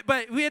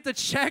but we have to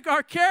check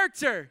our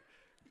character.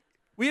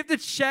 We have to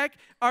check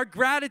our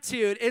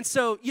gratitude. And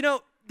so, you know,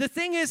 the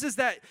thing is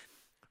that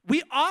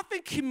we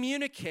often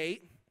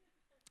communicate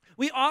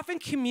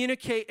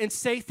and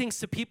say things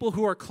to people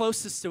who are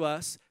closest to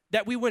us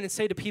that we wouldn't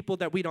say to people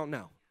that we don't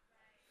know.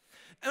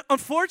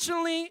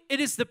 Unfortunately, it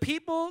is the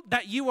people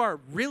that you are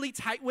really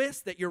tight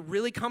with, that you're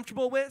really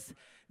comfortable with,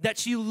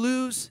 that you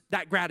lose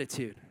that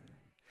gratitude.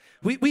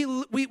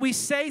 We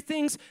say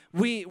things,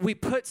 we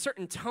put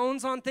certain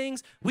tones on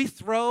things, we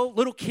throw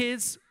little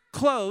kids'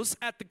 clothes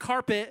at the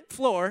carpet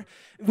floor.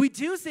 We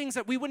do things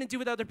that we wouldn't do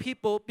with other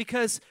people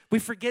because we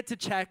forget to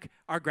check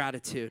our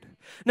gratitude.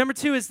 Number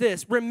two is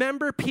this: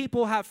 remember,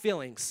 people have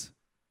feelings.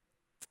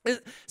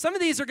 Some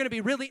of these are going to be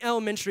really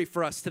elementary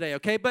for us today,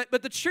 okay? But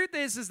the truth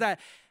is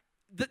that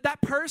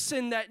that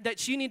person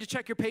that you need to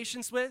check your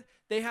patience with,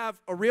 they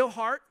have a real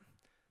heart,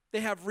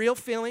 they have real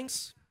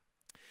feelings,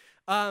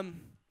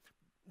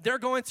 they're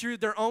going through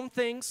their own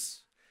things.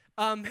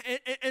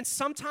 And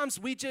sometimes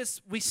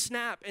we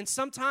snap, and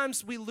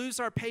sometimes we lose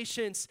our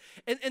patience.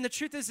 And the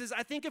truth is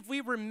I think if we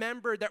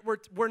remember that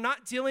we're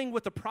not dealing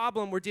with a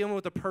problem, we're dealing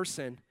with a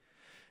person.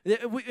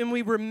 And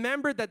we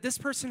remember that this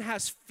person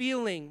has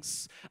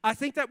feelings, I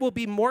think that we'll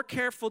be more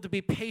careful to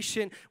be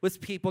patient with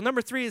people.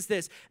 Number three is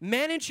this: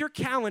 manage your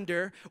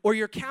calendar, or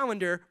your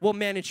calendar will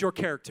manage your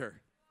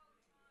character.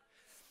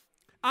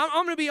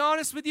 I'm going to be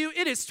honest with you.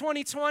 It is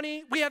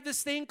 2020. We have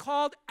this thing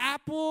called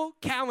Apple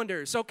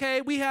Calendars, okay?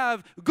 We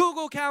have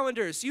Google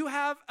Calendars. You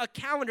have a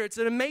calendar. It's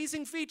an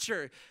amazing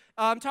feature.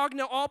 I'm talking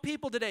to all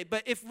people today.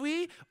 But if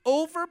we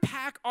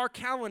overpack our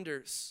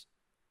calendars,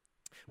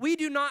 we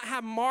do not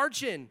have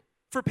margin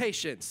for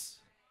patience.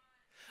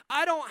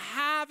 I don't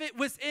have it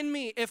within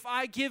me if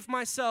I give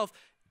myself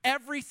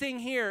everything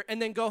here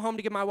and then go home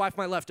to give my wife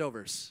my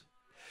leftovers.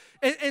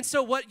 And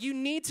so what you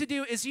need to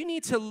do is you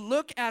need to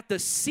look at the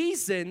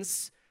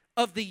seasons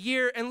of the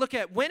year and look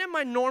at, when am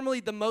I normally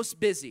the most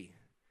busy?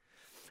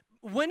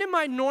 When am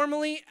I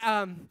normally,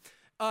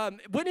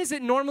 when is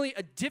it normally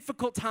a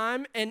difficult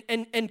time?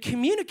 And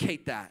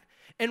communicate that.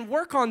 and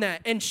work on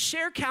that and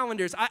share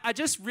calendars. I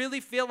just really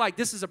feel like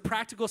this is a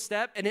practical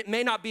step, and it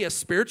may not be a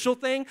spiritual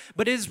thing,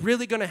 but it is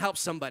really going to help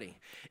somebody.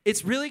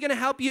 It's really going to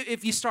help you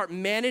if you start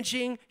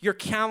managing your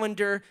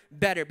calendar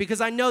better,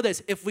 because I know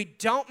this, if we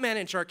don't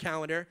manage our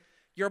calendar,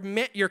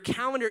 your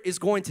calendar is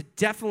going to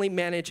definitely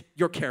manage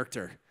your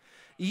character.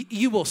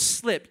 You will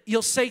slip.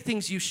 You'll say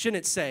things you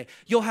shouldn't say.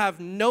 You'll have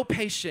no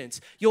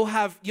patience. You'll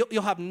have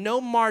no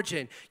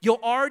margin. You'll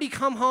already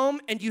come home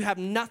and you have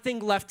nothing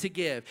left to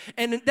give.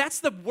 And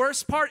that's the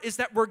worst part, is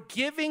that we're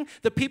giving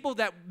the people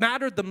that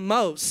matter the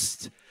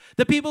most,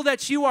 the people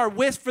that you are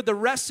with for the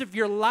rest of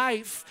your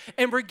life,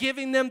 and we're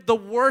giving them the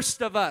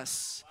worst of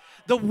us,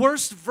 the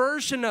worst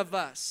version of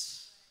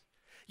us.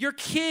 Your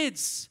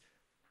kids,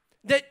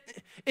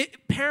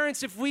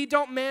 parents, if we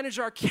don't manage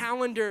our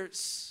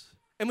calendars,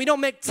 and we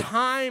don't make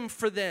time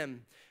for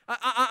them,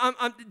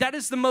 that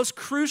is the most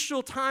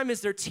crucial time,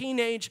 is their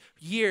teenage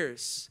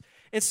years.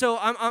 And so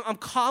I'm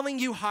calling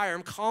you higher.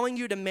 I'm calling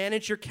you to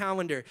manage your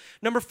calendar.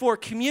 Number 4,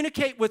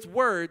 communicate with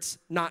words,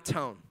 not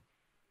tone.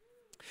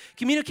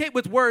 Communicate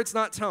with words,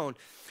 not tone.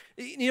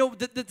 You know,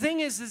 the thing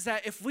is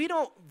that if we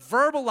don't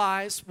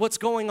verbalize what's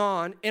going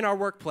on in our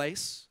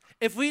workplace,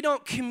 if we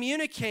don't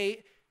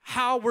communicate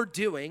how we're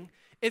doing,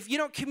 if you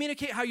don't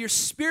communicate how you're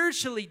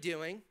spiritually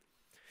doing,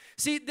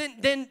 see,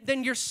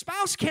 then your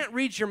spouse can't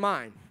read your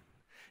mind.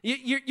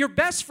 Your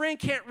best friend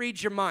can't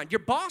read your mind. Your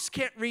boss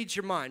can't read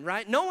your mind,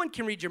 right? No one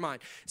can read your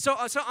mind. So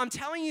I'm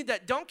telling you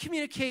that don't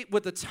communicate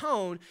with a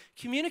tone.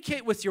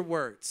 Communicate with your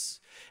words.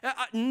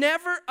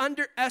 Never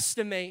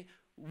underestimate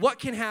what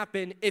can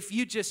happen if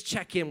you just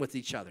check in with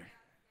each other.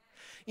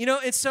 You know,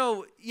 and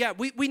so, yeah,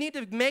 we need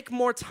to make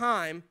more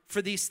time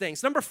for these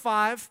things. Number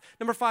five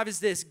is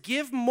this: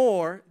 give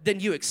more than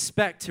you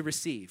expect to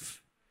receive.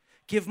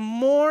 Give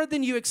more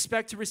than you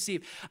expect to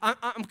receive.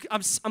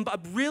 I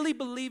really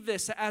believe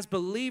this. As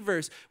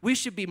believers, we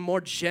should be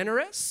more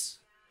generous.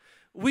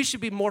 We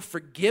should be more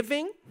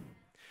forgiving.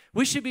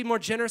 We should be more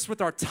generous with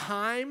our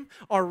time,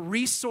 our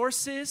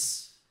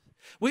resources.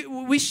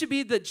 We should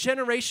be the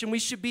generation, we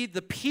should be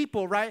the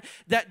people, right,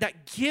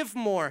 that give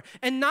more.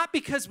 And not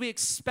because we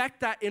expect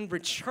that in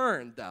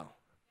return, though.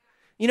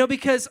 You know,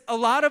 because a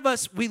lot of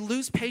us, we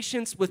lose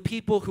patience with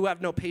people who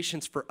have no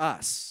patience for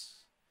us.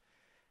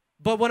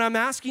 But what I'm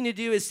asking you to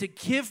do is to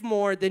give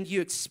more than you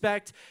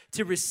expect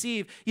to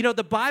receive. You know,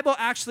 the Bible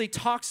actually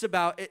talks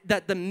about it,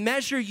 that the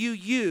measure you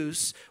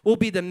use will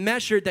be the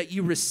measure that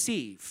you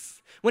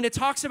receive. When it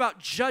talks about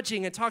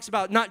judging, it talks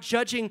about not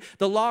judging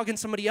the log in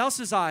somebody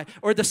else's eye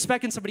or the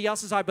speck in somebody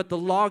else's eye, but the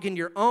log in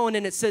your own.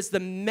 And it says the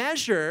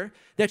measure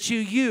that you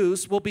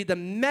use will be the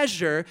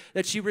measure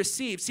that you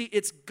receive. See,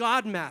 it's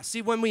God math.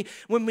 See, when we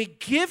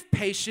give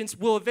patience,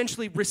 we'll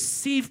eventually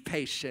receive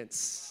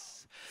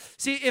patience.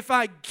 See, if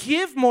I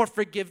give more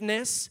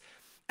forgiveness,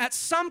 at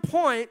some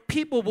point,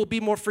 people will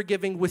be more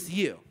forgiving with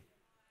you.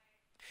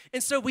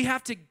 And so we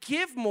have to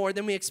give more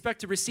than we expect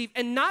to receive,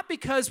 and not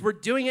because we're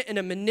doing it in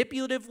a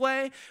manipulative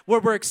way where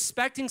we're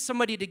expecting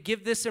somebody to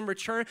give this in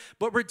return,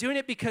 but we're doing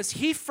it because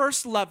He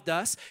first loved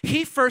us,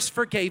 He first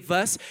forgave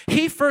us,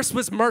 He first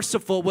was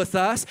merciful with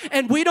us,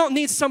 and we don't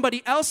need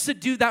somebody else to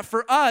do that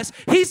for us.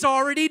 He's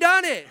already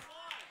done it.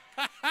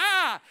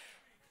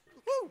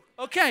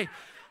 Okay.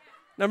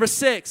 Number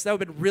 6, that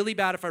would have been really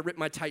bad if I ripped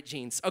my tight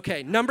jeans.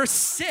 Okay, number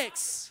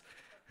 6,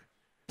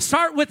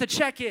 start with a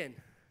check-in.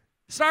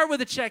 Start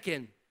with a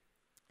check-in.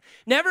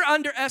 Never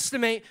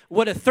underestimate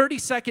what a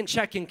 30-second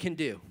check-in can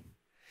do.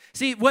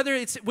 See, whether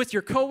it's with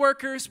your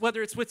coworkers,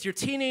 whether it's with your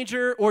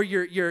teenager or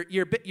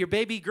your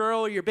baby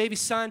girl or your baby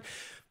son,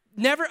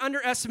 never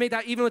underestimate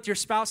that. Even with your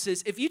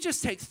spouses. If you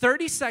just take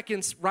 30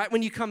 seconds right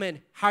when you come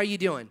in, how are you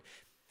doing?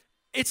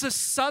 It's a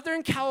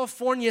Southern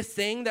California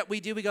thing that we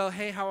do. We go,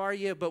 hey, how are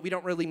you? But we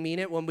don't really mean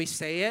it when we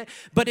say it.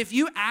 But if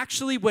you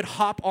actually would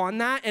hop on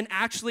that and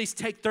actually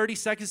take 30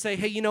 seconds and say,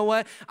 hey, you know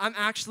what? I'm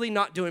actually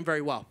not doing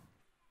very well.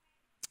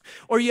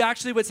 Or you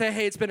actually would say,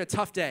 hey, it's been a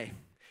tough day.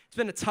 It's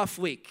been a tough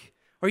week.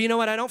 Or you know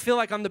what? I don't feel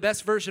like I'm the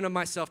best version of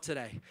myself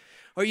today.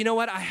 Or you know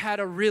what? I had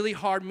a really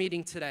hard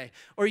meeting today.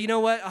 Or you know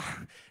what?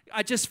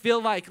 I just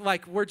feel like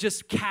we're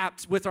just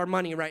capped with our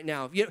money right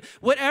now. You know,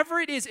 whatever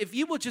it is, if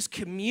you will just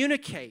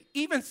communicate,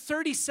 even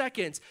 30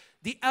 seconds,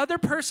 the other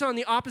person on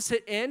the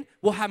opposite end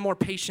will have more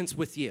patience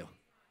with you.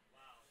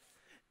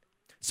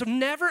 So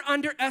never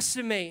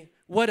underestimate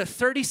what a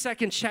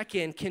 30-second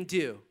check-in can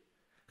do.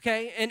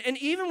 Okay? And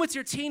even with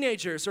your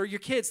teenagers or your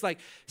kids, like,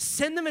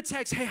 send them a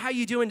text, hey, how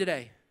you doing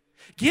today?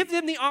 Give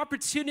them the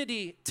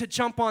opportunity to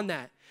jump on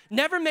that.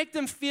 Never make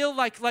them feel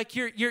like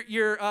you're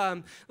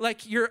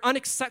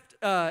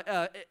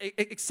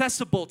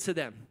accessible to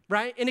them,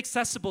 right?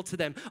 Inaccessible to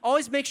them.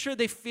 Always make sure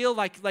they feel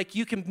like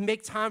you can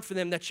make time for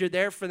them, that you're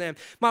there for them.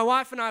 My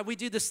wife and I, we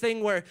do this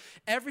thing where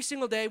every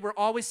single day we're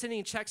always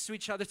sending checks to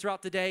each other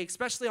throughout the day,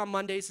 especially on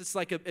Mondays. It's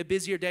like a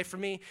busier day for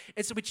me.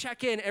 And so we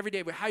check in every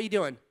day. How are you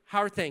doing? How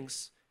are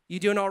things? You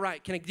doing all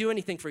right? Can I do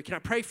anything for you? Can I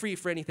pray for you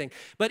for anything?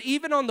 But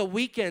even on the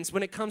weekends,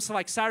 when it comes to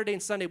like Saturday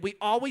and Sunday, we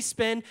always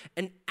spend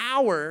an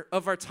hour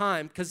of our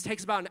time, because it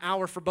takes about an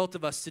hour for both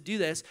of us to do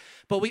this,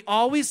 but we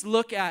always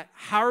look at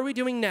how are we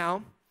doing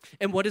now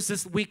and what does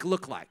this week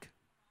look like?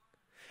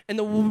 And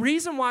the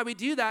reason why we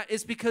do that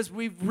is because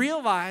we've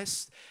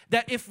realized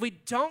that if we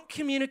don't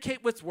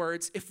communicate with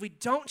words, if we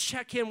don't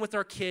check in with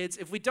our kids,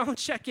 if we don't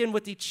check in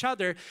with each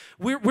other,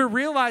 we're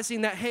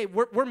realizing that, hey,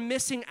 we're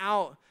missing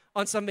out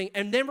on something,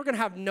 and then we're going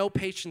to have no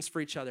patience for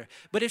each other.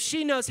 But if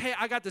she knows, hey,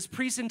 I got this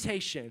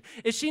presentation,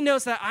 if she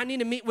knows that I need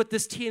to meet with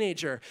this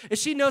teenager, if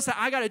she knows that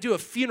I got to do a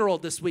funeral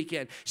this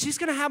weekend, she's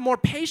going to have more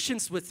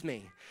patience with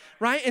me,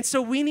 right? And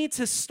so we need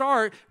to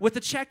start with a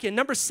check-in.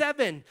 Number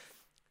 7,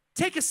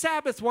 take a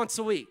Sabbath once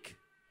a week.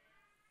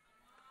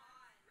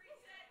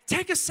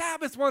 Take a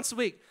Sabbath once a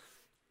week.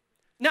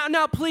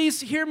 Now,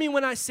 please hear me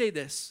when I say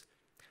this.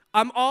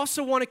 I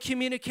also want to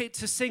communicate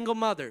to single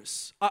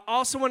mothers. I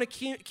also want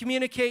to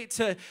communicate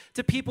to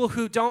people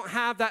who don't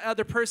have that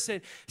other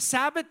person.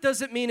 Sabbath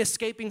doesn't mean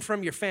escaping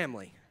from your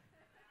family.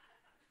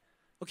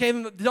 Okay,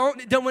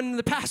 don't when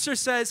the pastor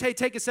says, hey,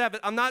 take a Sabbath,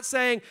 I'm not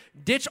saying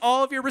ditch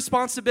all of your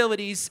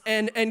responsibilities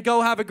and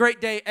go have a great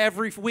day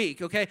every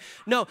week, okay?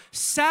 No,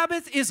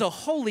 Sabbath is a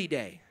holy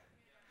day.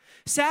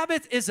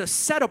 Sabbath is a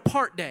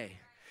set-apart day.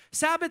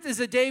 Sabbath is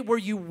a day where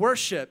you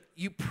worship,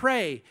 you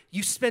pray,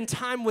 you spend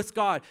time with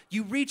God,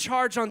 you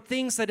recharge on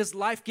things that is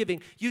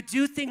life-giving, you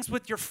do things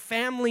with your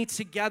family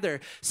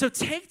together. So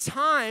take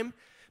time,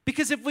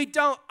 because if we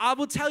don't, I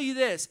will tell you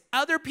this,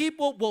 other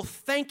people will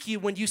thank you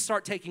when you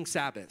start taking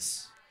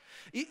Sabbaths.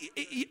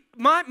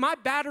 My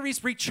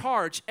batteries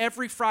recharge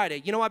every Friday.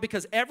 You know why?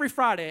 Because every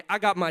Friday I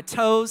got my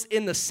toes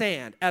in the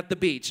sand at the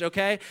beach,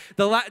 okay?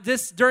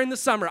 During the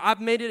summer, I've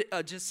made it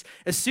just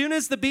as soon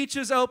as the beach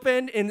is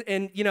open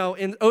in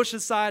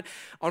Oceanside,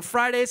 on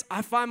Fridays,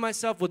 I find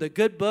myself with a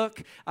good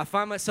book. I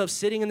find myself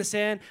sitting in the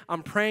sand.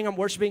 I'm praying, I'm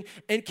worshiping.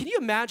 And can you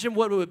imagine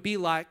what it would be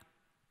like?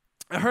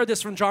 I heard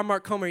this from John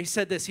Mark Comer. He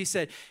said this. He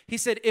said,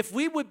 if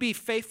we would be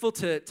faithful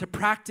to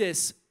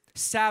practice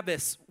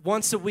Sabbaths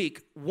once a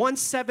week,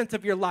 1/7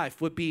 of your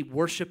life would be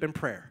worship and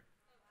prayer.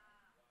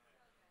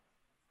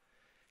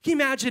 Can you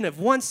imagine if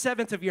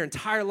 1/7 of your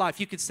entire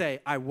life you could say,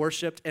 I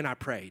worshiped and I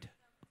prayed?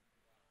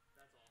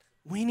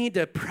 We need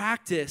to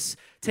practice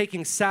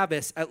taking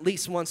Sabbaths at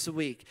least once a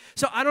week.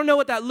 So I don't know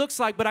what that looks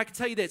like, but I can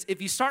tell you this. If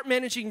you start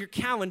managing your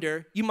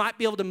calendar, you might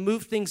be able to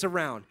move things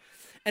around.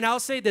 And I'll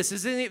say this.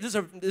 This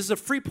is a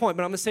free point,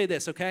 but I'm going to say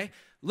this, okay?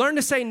 Learn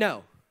to say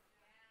no.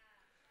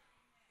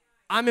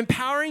 I'm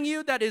empowering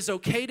you that it's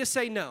okay to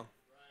say no.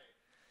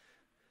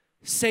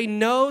 Say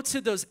no to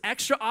those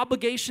extra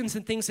obligations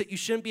and things that you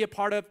shouldn't be a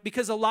part of,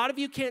 because a lot of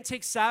you can't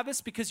take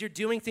Sabbaths because you're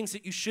doing things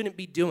that you shouldn't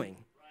be doing.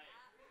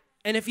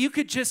 And if you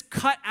could just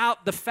cut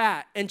out the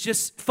fat and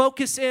just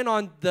focus in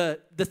on the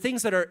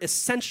things that are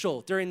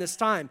essential during this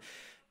time,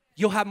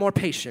 you'll have more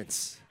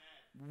patience,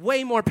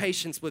 way more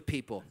patience with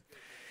people.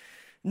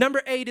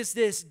 Number 8 is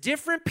this: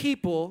 different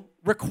people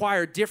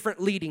require different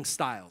leading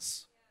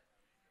styles.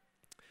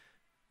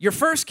 Your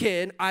first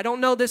kid, I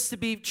don't know this to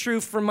be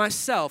true for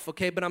myself,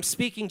 okay, but I'm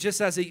speaking just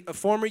as a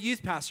former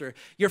youth pastor.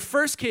 Your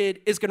first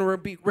kid is going to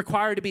be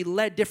required to be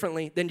led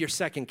differently than your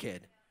second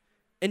kid,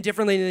 and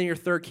differently than your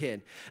third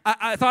kid.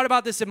 I thought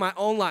about this in my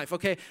own life,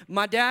 okay?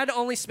 My dad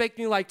only spanked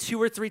me like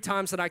 2 or 3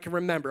 times that I can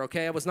remember,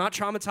 okay? I was not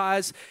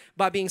traumatized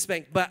by being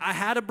spanked, but I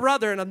had a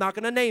brother, and I'm not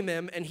going to name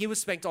him, and he was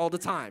spanked all the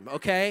time,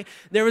 okay?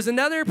 There was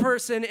another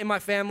person in my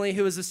family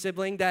who was a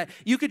sibling that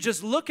you could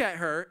just look at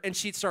her, and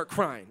she'd start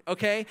crying,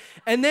 okay?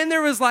 And then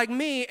there was like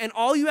me, and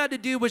all you had to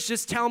do was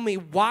just tell me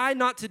why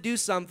not to do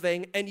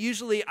something, and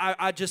usually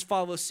I just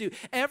follow suit.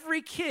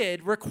 Every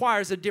kid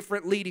requires a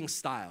different leading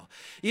style.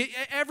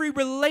 Every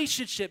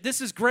relationship.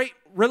 This is great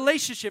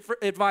relationship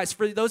advice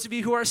for those of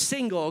you who are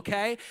single,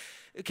 okay?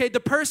 Okay, the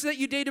person that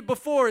you dated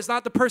before is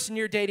not the person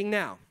you're dating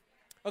now.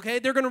 Okay,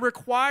 they're going to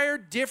require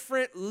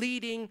different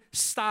leading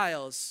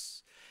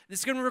styles.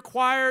 It's going to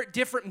require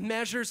different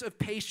measures of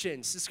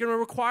patience. It's going to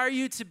require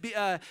you to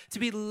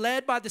be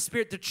led by the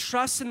Spirit, to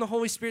trust in the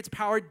Holy Spirit's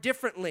power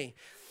differently.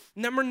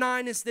 Number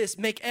 9 is this: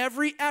 make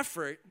every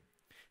effort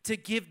to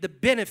give the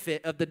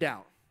benefit of the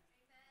doubt.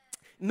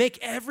 Make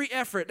every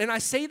effort. And I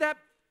say that,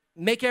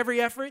 make every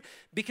effort,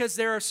 because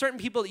there are certain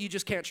people that you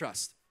just can't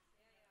trust.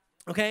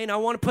 Okay, and I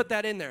want to put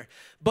that in there.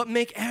 But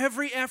make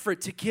every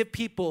effort to give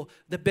people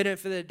the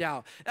benefit of the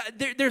doubt.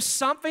 There's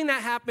something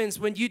that happens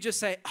when you just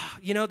say,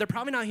 they're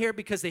probably not here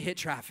because they hit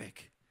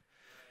traffic.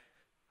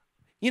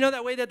 You know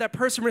that way that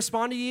person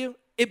responded to you?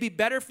 It'd be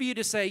better for you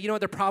to say,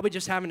 they're probably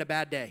just having a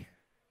bad day.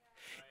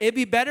 It'd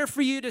be better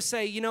for you to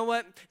say, you know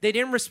what, they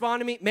didn't respond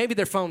to me, maybe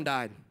their phone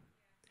died.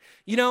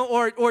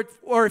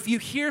 Or if you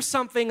hear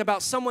something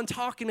about someone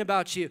talking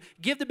about you,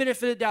 give the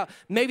benefit of the doubt.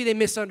 Maybe they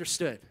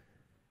misunderstood,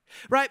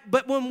 right?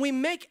 But when we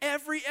make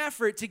every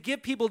effort to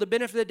give people the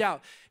benefit of the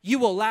doubt, you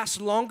will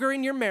last longer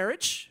in your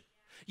marriage.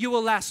 You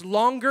will last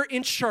longer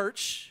in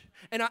church.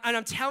 And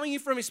I'm telling you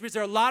from experience,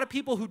 there are a lot of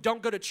people who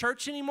don't go to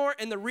church anymore,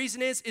 and the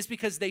reason is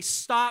because they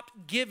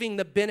stopped giving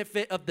the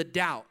benefit of the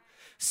doubt.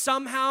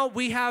 Somehow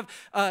we have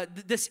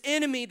this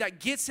enemy that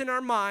gets in our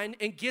mind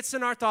and gets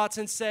in our thoughts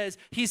and says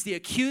he's the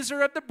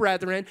accuser of the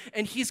brethren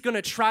and he's going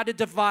to try to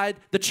divide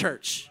the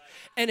church.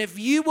 And if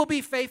you will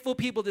be faithful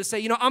people to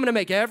say, I'm going to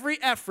make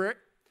every effort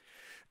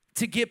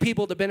to give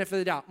people the benefit of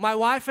the doubt. My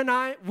wife and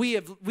I,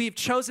 we've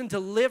chosen to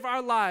live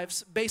our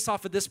lives based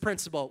off of this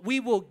principle.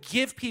 We will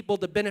give people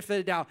the benefit of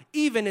the doubt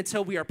even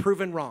until we are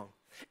proven wrong.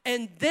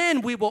 And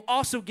then we will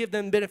also give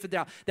them benefit of the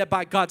doubt that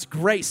by God's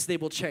grace they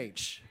will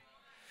change.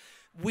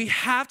 We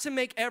have to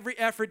make every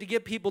effort to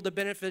give people the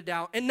benefit of the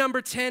doubt. And number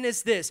 10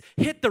 is this: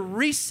 hit the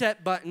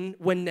reset button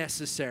when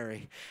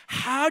necessary.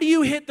 How do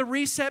you hit the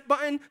reset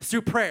button?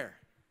 Through prayer.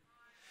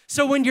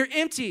 So when you're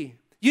empty,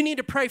 you need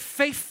to pray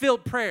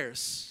faith-filled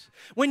prayers.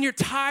 When you're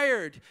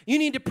tired, you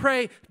need to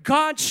pray,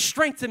 God,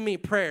 strengthen me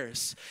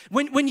prayers.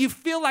 When you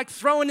feel like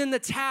throwing in the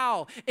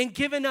towel and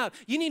giving up,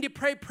 you need to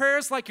pray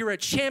prayers like you're a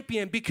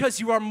champion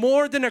because you are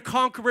more than a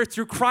conqueror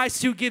through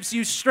Christ who gives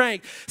you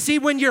strength. See,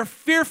 when you're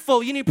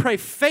fearful, you need to pray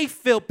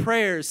faith-filled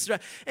prayers.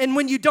 And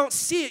when you don't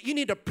see it, you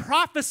need to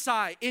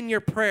prophesy in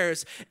your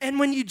prayers. And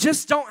when you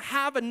just don't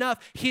have enough,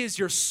 He is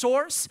your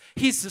source.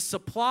 He's the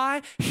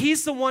supply.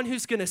 He's the one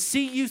who's going to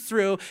see you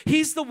through.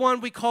 He's the one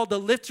we call the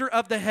lifter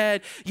of the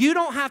head. You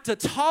don't have to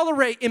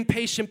tolerate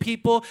impatient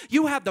people.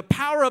 You have the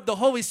power of the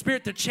Holy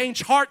Spirit to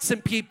change hearts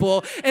in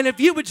people. And if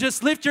you would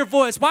just lift your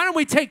voice, why don't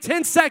we take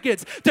 10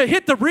 seconds to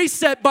hit the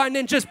reset button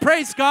and just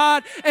praise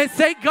God and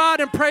thank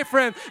God and pray for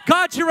Him.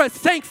 God, you're a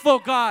thankful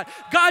God.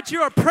 God,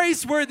 you're a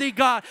praiseworthy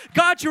God.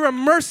 God, you're a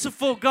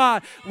merciful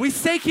God. We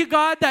thank you,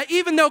 God, that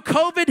even though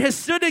COVID has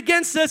stood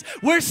against us,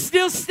 we're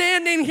still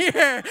standing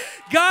here.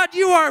 God,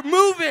 you are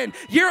moving.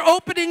 You're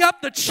opening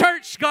up the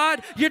church,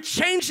 God. You're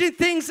changing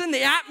things in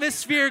the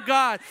atmosphere,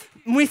 God.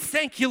 We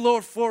thank you,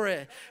 Lord, for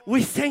it.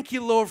 We thank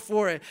you, Lord,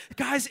 for it.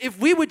 Guys, if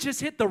we would just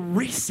hit the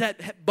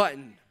reset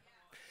button.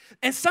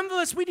 And some of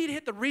us, we need to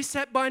hit the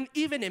reset button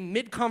even in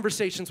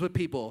mid-conversations with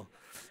people.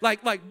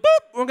 Like, boop,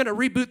 we're going to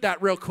reboot that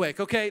real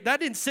quick, okay? That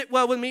didn't sit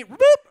well with me. Boop,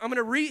 I'm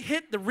going to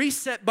hit the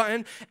reset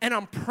button, and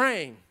I'm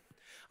praying.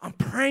 I'm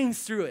praying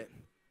through it.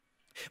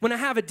 When I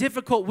have a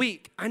difficult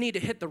week, I need to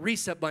hit the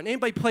reset button.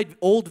 Anybody played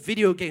old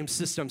video game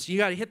systems? You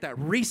got to hit that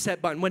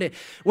reset button.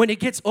 When it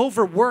gets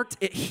overworked,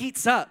 it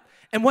heats up.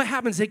 And what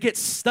happens? It gets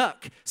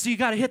stuck. So you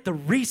got to hit the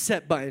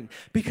reset button.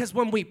 Because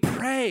when we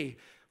pray,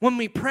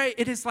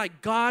 it is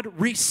like God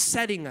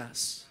resetting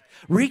us,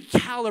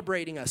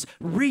 recalibrating us,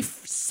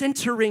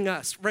 recentering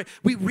us. Right?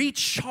 We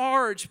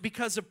recharge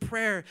because of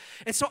prayer.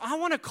 And so I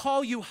want to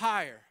call you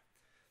higher.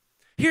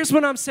 Here's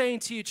what I'm saying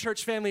to you,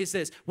 church family, is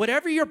this.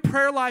 Whatever your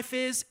prayer life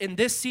is in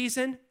this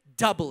season,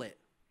 double it.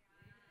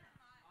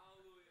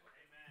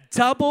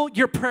 Double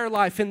your prayer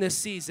life in this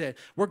season.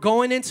 We're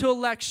going into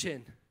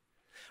election.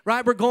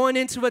 Right? We're going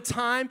into a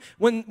time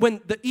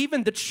when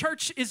even the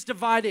church is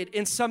divided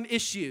in some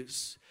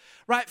issues.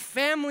 Right?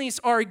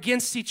 Families are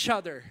against each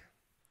other.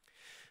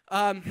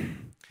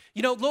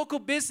 Local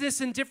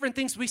business and different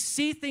things, we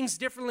see things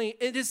differently.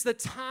 It is the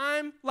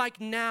time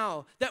like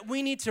now that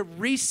we need to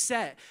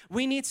reset.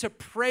 We need to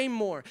pray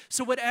more.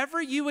 So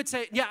whatever you would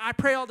say, yeah, I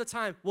pray all the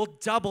time, we'll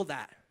double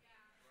that.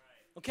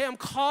 Okay, I'm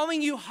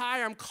calling you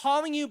higher. I'm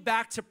calling you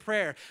back to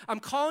prayer. I'm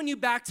calling you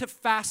back to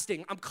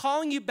fasting. I'm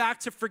calling you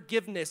back to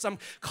forgiveness. I'm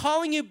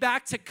calling you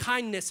back to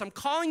kindness. I'm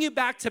calling you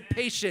back to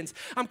patience.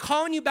 I'm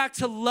calling you back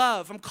to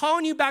love. I'm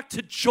calling you back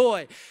to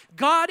joy.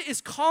 God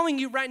is calling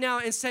you right now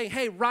and saying,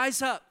 hey,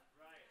 rise up.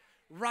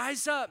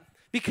 Rise up,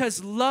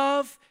 because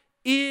love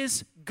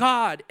is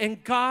God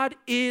and God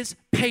is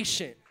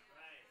patient.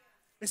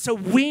 And so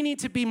we need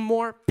to be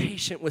more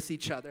patient with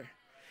each other,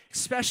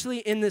 especially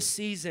in this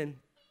season.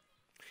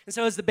 And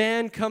so as the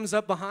band comes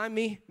up behind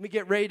me, we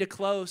get ready to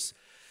close.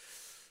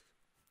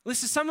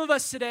 Listen, some of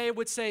us today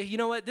would say, you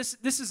know what, this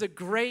is a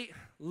great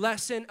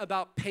lesson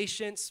about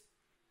patience,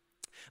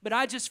 but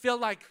I just feel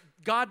like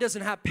God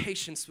doesn't have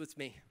patience with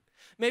me.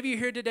 Maybe you're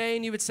here today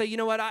and you would say, you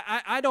know what,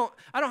 I don't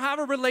have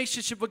a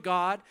relationship with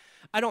God.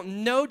 I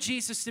don't know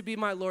Jesus to be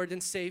my Lord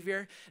and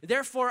Savior.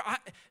 Therefore,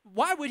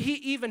 why would He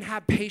even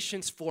have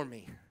patience for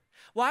me?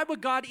 Why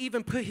would God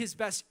even put His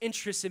best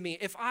interest in me?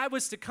 If I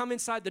was to come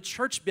inside the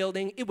church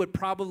building, it would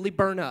probably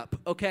burn up,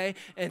 okay?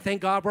 And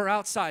thank God we're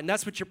outside. And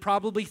that's what you're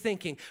probably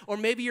thinking. Or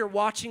maybe you're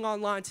watching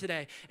online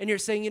today and you're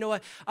saying, you know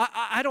what,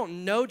 I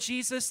don't know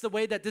Jesus the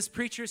way that this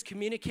preacher is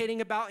communicating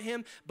about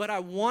Him, but I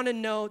want to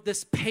know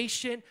this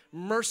patient,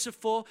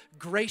 merciful,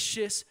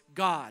 gracious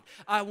God.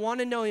 I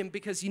want to know Him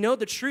because,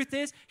 the truth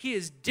is, He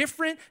is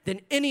different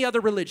than any other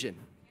religion.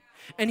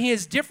 And He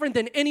is different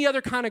than any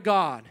other kind of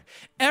God.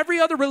 Every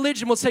other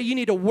religion will say you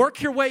need to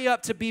work your way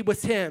up to be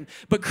with Him.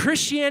 But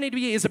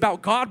Christianity is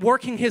about God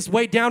working His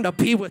way down to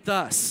be with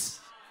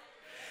us.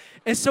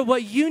 And so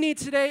what you need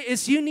today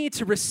is you need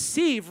to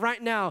receive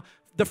right now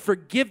the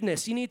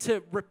forgiveness. You need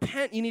to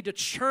repent. You need to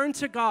turn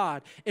to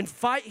God,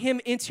 invite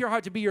Him into your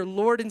heart to be your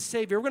Lord and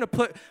Savior. We're going to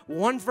put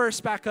one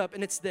verse back up,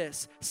 and it's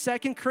this.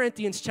 2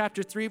 Corinthians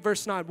chapter 3,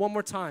 verse 9. One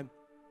more time.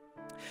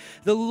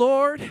 The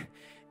Lord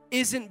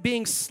isn't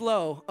being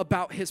slow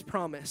about His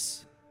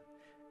promise,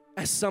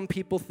 as some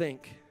people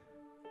think.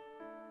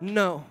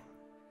 No,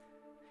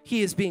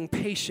 he is being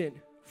patient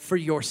for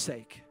your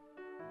sake.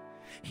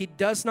 He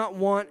does not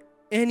want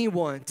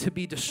anyone to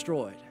be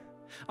destroyed.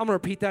 I'm going to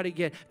repeat that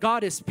again.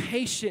 God is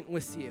patient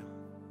with you.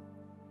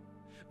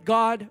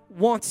 God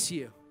wants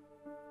you.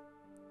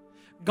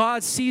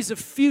 God sees a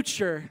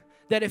future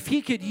that if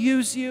he could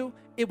use you,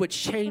 it would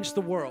change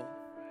the world.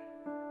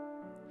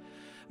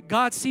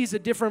 God sees a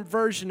different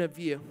version of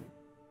you.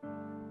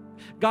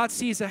 God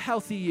sees a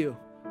healthy you,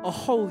 a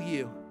whole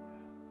you.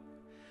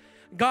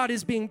 God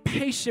is being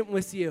patient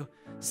with you.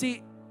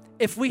 See,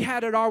 if we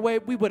had it our way,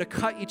 we would have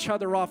cut each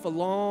other off a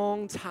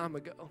long time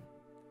ago.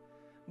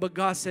 But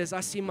God says, I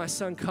see my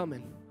son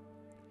coming,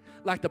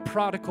 like the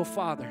prodigal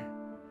father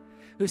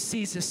who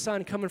sees his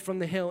son coming from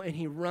the hill and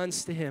he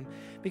runs to him,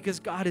 because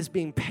God is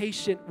being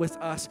patient with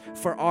us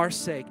for our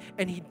sake,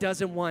 and he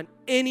doesn't want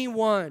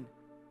anyone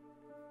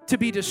to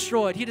be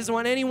destroyed. He doesn't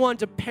want anyone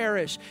to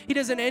perish. He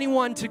doesn't want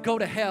anyone to go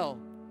to hell.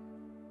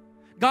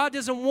 God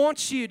doesn't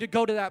want you to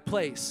go to that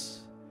place.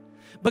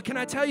 But can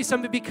I tell you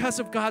something? Because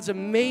of God's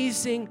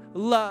amazing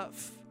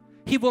love,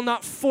 he will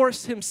not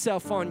force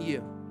himself on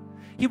you.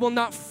 He will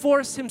not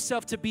force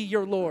himself to be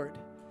your Lord.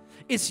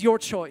 It's your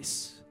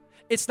choice.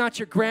 It's not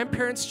your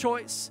grandparents'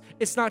 choice.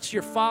 It's not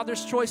your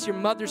father's choice, your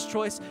mother's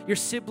choice, your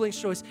sibling's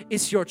choice.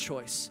 It's your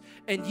choice.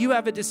 And you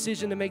have a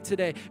decision to make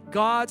today.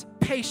 God's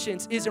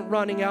patience isn't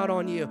running out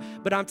on you.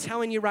 But I'm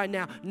telling you right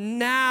now,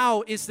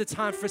 now is the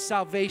time for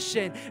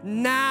salvation.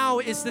 Now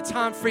is the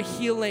time for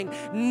healing.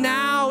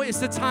 Now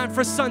is the time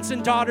for sons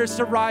and daughters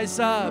to rise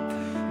up.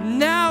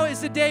 Now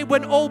is the day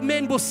when old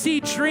men will see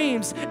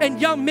dreams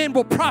and young men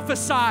will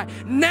prophesy.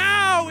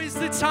 Now is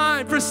the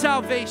time for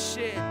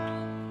salvation.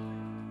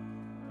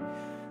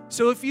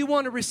 So if you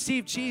want to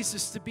receive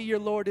Jesus to be your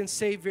Lord and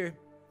Savior,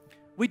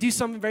 we do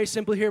something very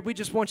simple here. We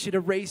just want you to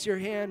raise your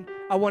hand.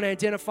 I want to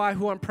identify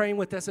who I'm praying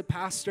with as a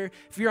pastor.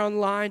 If you're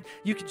online,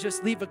 you can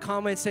just leave a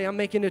comment and say, I'm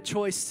making a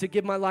choice to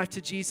give my life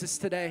to Jesus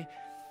today.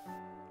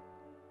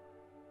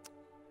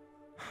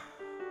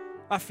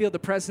 I feel the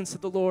presence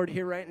of the Lord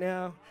here right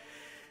now.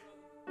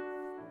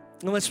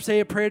 And let's say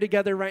a prayer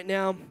together right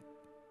now.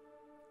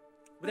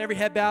 With every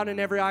head bowed and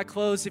every eye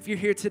closed, if you're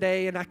here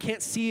today, and I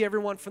can't see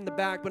everyone from the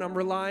back, but I'm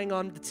relying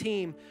on the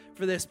team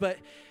for this. But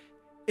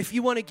if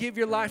you want to give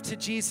your life to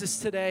Jesus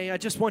today, I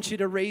just want you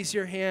to raise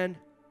your hand.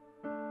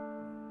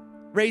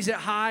 Raise it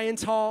high and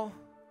tall.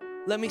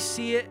 Let me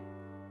see it.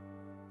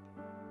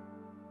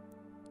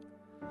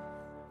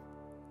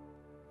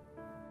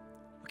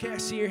 Okay, I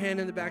see your hand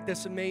in the back.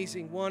 That's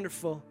amazing.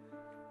 Wonderful.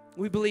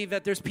 We believe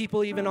that there's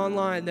people even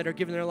online that are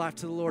giving their life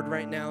to the Lord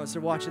right now as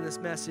they're watching this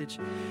message.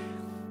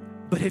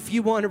 But if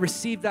you want to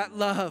receive that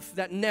love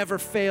that never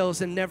fails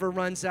and never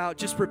runs out,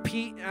 just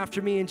repeat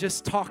after me and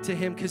just talk to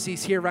him, because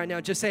he's here right now.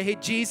 Just say, hey,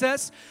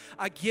 Jesus,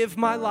 I give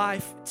my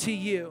life to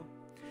you.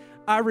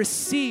 I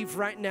receive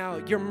right now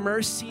your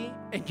mercy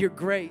and your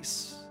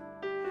grace.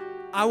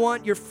 I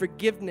want your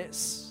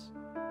forgiveness.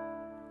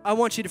 I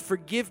want you to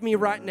forgive me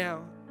right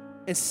now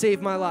and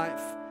save my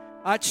life.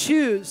 I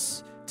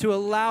choose to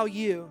allow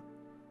you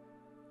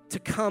to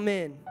come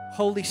in,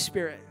 Holy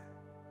Spirit,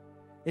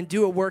 and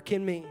do a work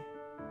in me.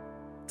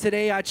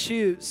 Today I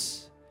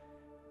choose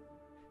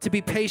to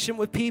be patient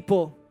with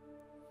people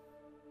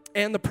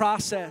and the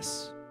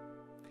process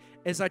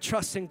as I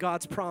trust in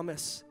God's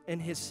promise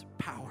and his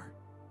power.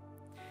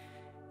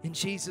 In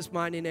Jesus'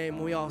 mighty name,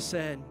 we all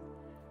said,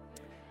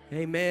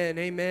 amen,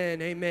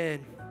 amen,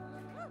 amen,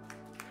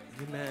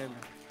 amen.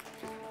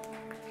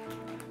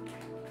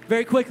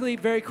 Very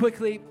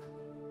quickly,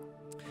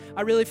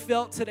 I really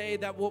felt today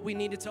that what we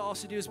needed to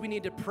also do is we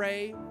need to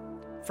pray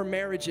for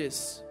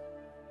marriages.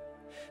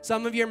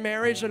 Some of your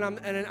marriage,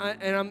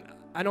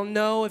 I don't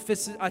know if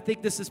this is, I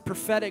think this is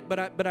prophetic,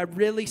 but I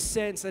really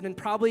sense, and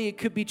probably it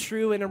could be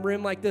true in a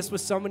room like this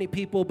with so many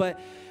people, but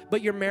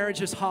your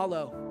marriage is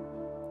hollow.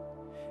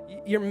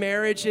 Your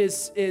marriage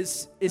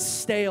is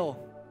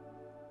stale.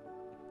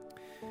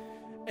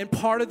 And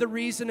part of the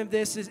reason of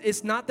this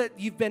is not that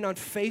you've been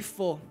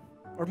unfaithful,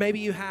 or maybe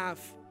you have,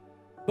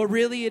 but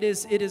really it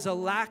is a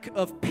lack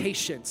of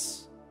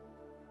patience.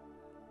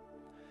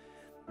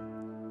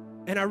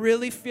 And I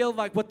really feel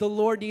like what the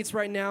Lord needs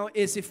right now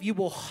is if you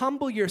will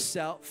humble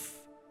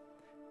yourself,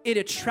 it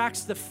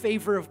attracts the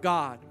favor of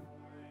God.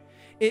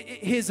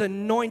 His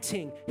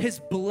anointing, his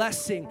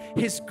blessing,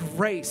 his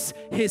grace,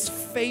 his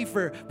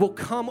favor will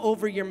come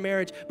over your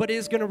marriage. But it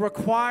is going to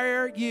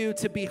require you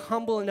to be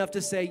humble enough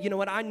to say, you know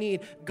what, I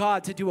need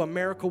God to do a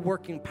miracle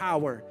working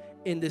power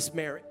in this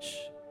marriage.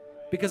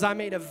 Because I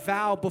made a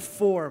vow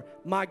before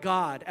my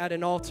God at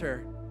an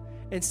altar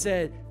and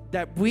said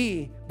that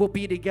we will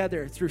be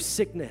together through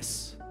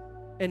sickness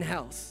and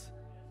health.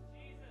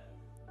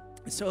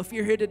 So if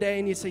you're here today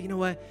and you say, you know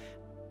what,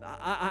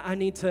 I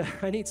need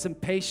some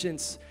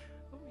patience,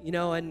 you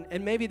know,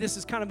 and maybe this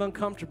is kind of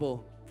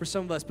uncomfortable for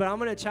some of us, but I'm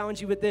going to challenge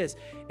you with this.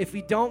 If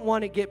you don't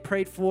want to get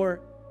prayed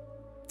for,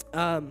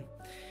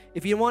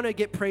 if you want to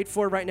get prayed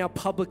for right now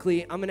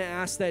publicly, I'm going to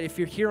ask that if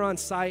you're here on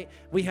site,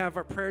 we have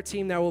our prayer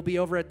team that will be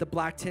over at the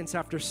black tents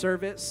after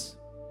service.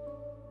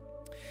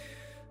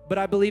 but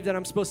I believe that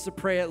I'm supposed to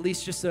pray at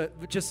least just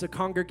a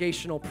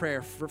congregational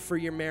prayer for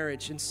your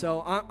marriage. And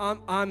so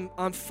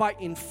I'm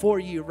fighting for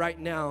you right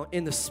now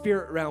in the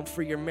spirit realm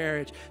for your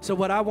marriage. So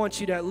what I want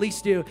you to at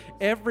least do,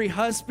 every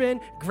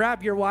husband,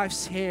 grab your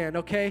wife's hand,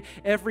 okay?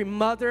 Every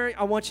mother,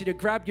 I want you to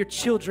grab your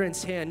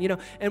children's hand,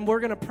 and we're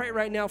going to pray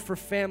right now for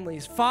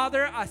families.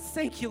 Father, I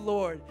thank you,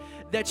 Lord,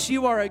 that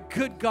you are a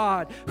good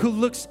God who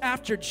looks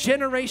after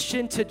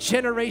generation to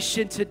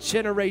generation to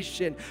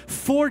generation,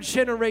 4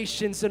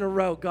 generations in a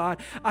row,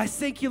 God. I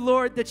thank you,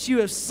 Lord, that you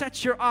have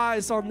set your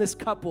eyes on this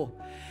couple.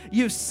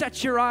 You've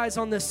set your eyes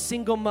on this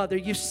single mother.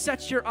 You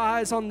set your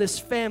eyes on this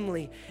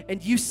family,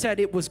 and you said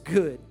it was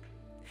good.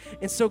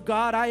 And so,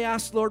 God, I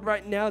ask, Lord,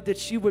 right now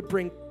that you would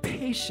bring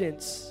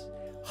patience,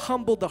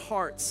 humble the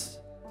hearts.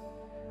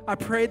 I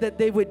pray that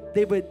they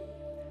would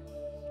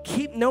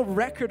keep no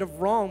record of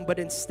wrong, but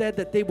instead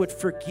that they would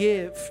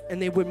forgive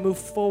and they would move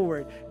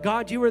forward.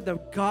 God, you are the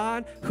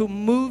God who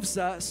moves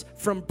us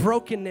from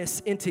brokenness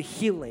into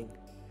healing.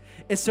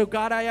 And so,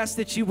 God, I ask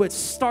that you would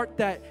start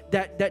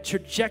that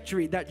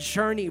trajectory, that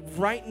journey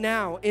right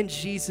now in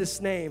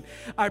Jesus' name.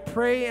 I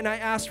pray and I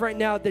ask right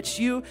now that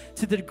you,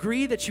 to the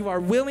degree that you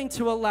are willing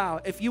to allow,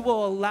 if you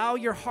will allow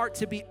your heart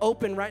to be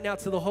open right now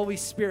to the Holy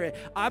Spirit,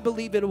 I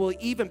believe it will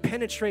even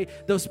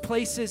penetrate those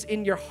places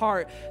in your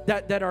heart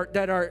that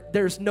are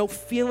there's no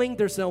feeling,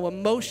 there's no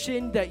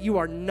emotion, that you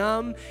are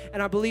numb.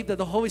 And I believe that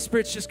the Holy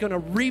Spirit's just going to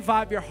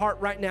revive your heart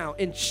right now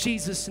in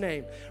Jesus'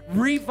 name.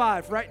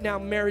 Revive right now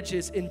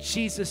marriages in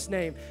Jesus'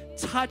 name.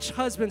 Touch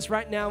husbands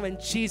right now in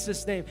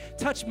Jesus' name.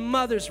 Touch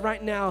mothers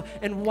right now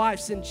and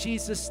wives in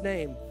Jesus'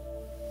 name.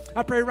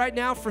 I pray right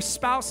now for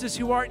spouses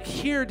who aren't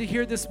here to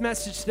hear this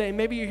message today.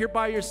 Maybe you're here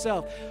by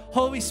yourself.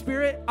 Holy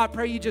Spirit, I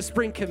pray you just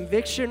bring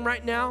conviction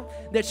right now,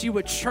 that you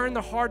would turn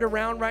the heart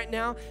around right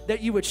now,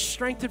 that you would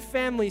strengthen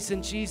families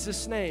in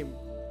Jesus' name.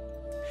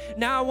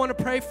 Now I want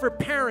to pray for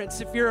parents.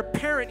 If you're a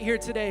parent here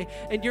today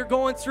and you're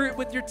going through it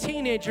with your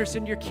teenagers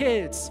and your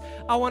kids,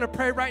 I want to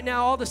pray right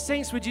now. All the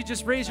saints, would you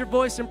just raise your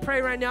voice and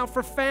pray right now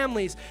for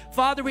families?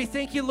 Father, we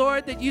thank you,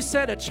 Lord, that you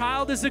said a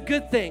child is a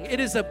good thing. It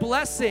is a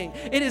blessing.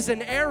 It is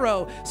an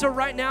arrow. So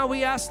right now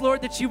we ask,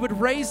 Lord, that you would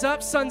raise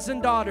up sons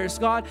and daughters,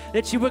 God,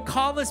 that you would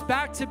call us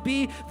back to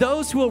be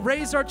those who will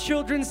raise our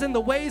children in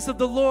the ways of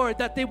the Lord,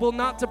 that they will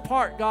not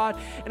depart, God.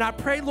 And I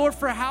pray, Lord,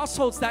 for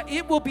households, that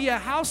it will be a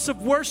house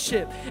of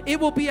worship. It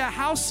will be a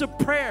house of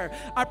prayer.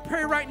 I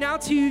pray right now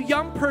to you,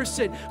 young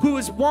person who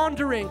is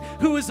wandering,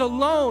 who is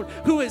alone,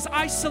 who is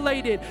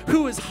isolated,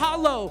 who is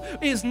hollow,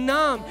 is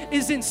numb,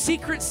 is in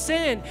secret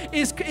sin,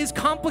 is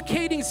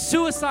complicating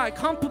suicide,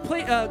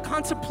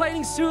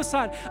 contemplating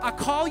suicide. I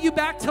call you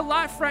back to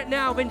life right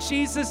now in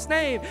Jesus'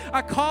 name.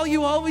 I call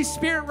you, Holy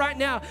Spirit, right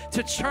now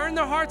to turn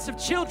the hearts of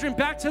children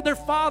back to their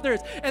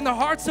fathers and the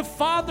hearts of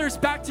fathers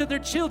back to their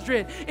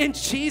children in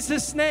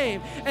Jesus'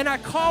 name. And I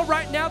call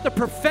right now the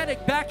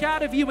prophetic back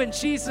out of you in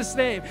Jesus'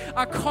 name.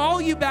 I call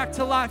you back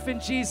to life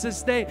in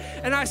Jesus' name.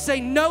 And I say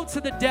no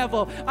to the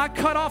devil. I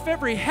cut off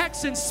every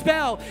hex and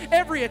spell,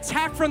 every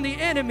attack from the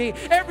enemy,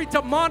 every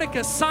demonic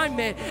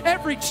assignment,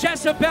 every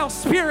Jezebel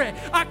spirit.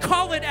 I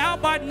call it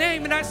out by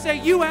name and I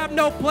say, you have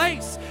no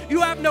place.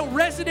 You have no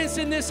residence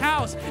in this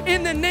house.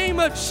 In the name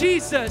of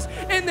Jesus,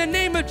 in the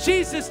name of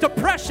Jesus,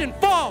 depression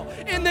fall.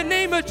 In the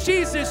name of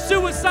Jesus,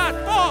 suicide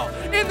fall.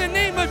 In the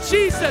name of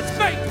Jesus,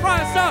 faith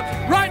rise up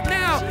right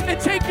now and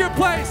take your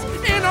place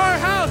in our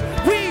house.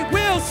 We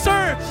will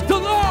serve the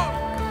Lord.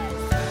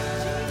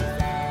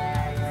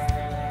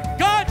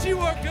 God, you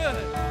are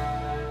good.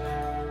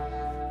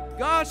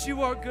 God,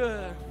 you are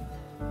good.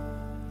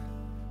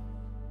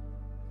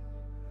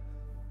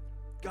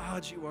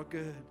 God, you are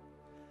good.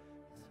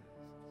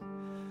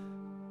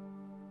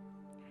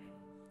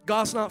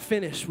 God's not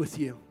finished with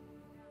you.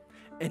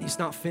 And He's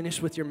not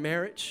finished with your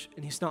marriage.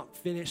 And He's not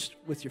finished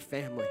with your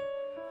family.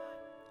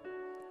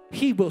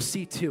 He will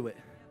see to it.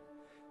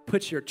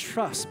 Put your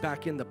trust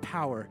back in the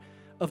power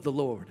of the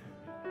Lord.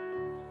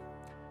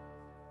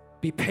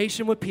 Be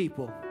patient with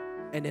people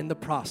and in the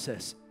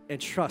process, and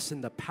trust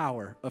in the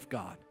power of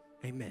God.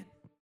 Amen.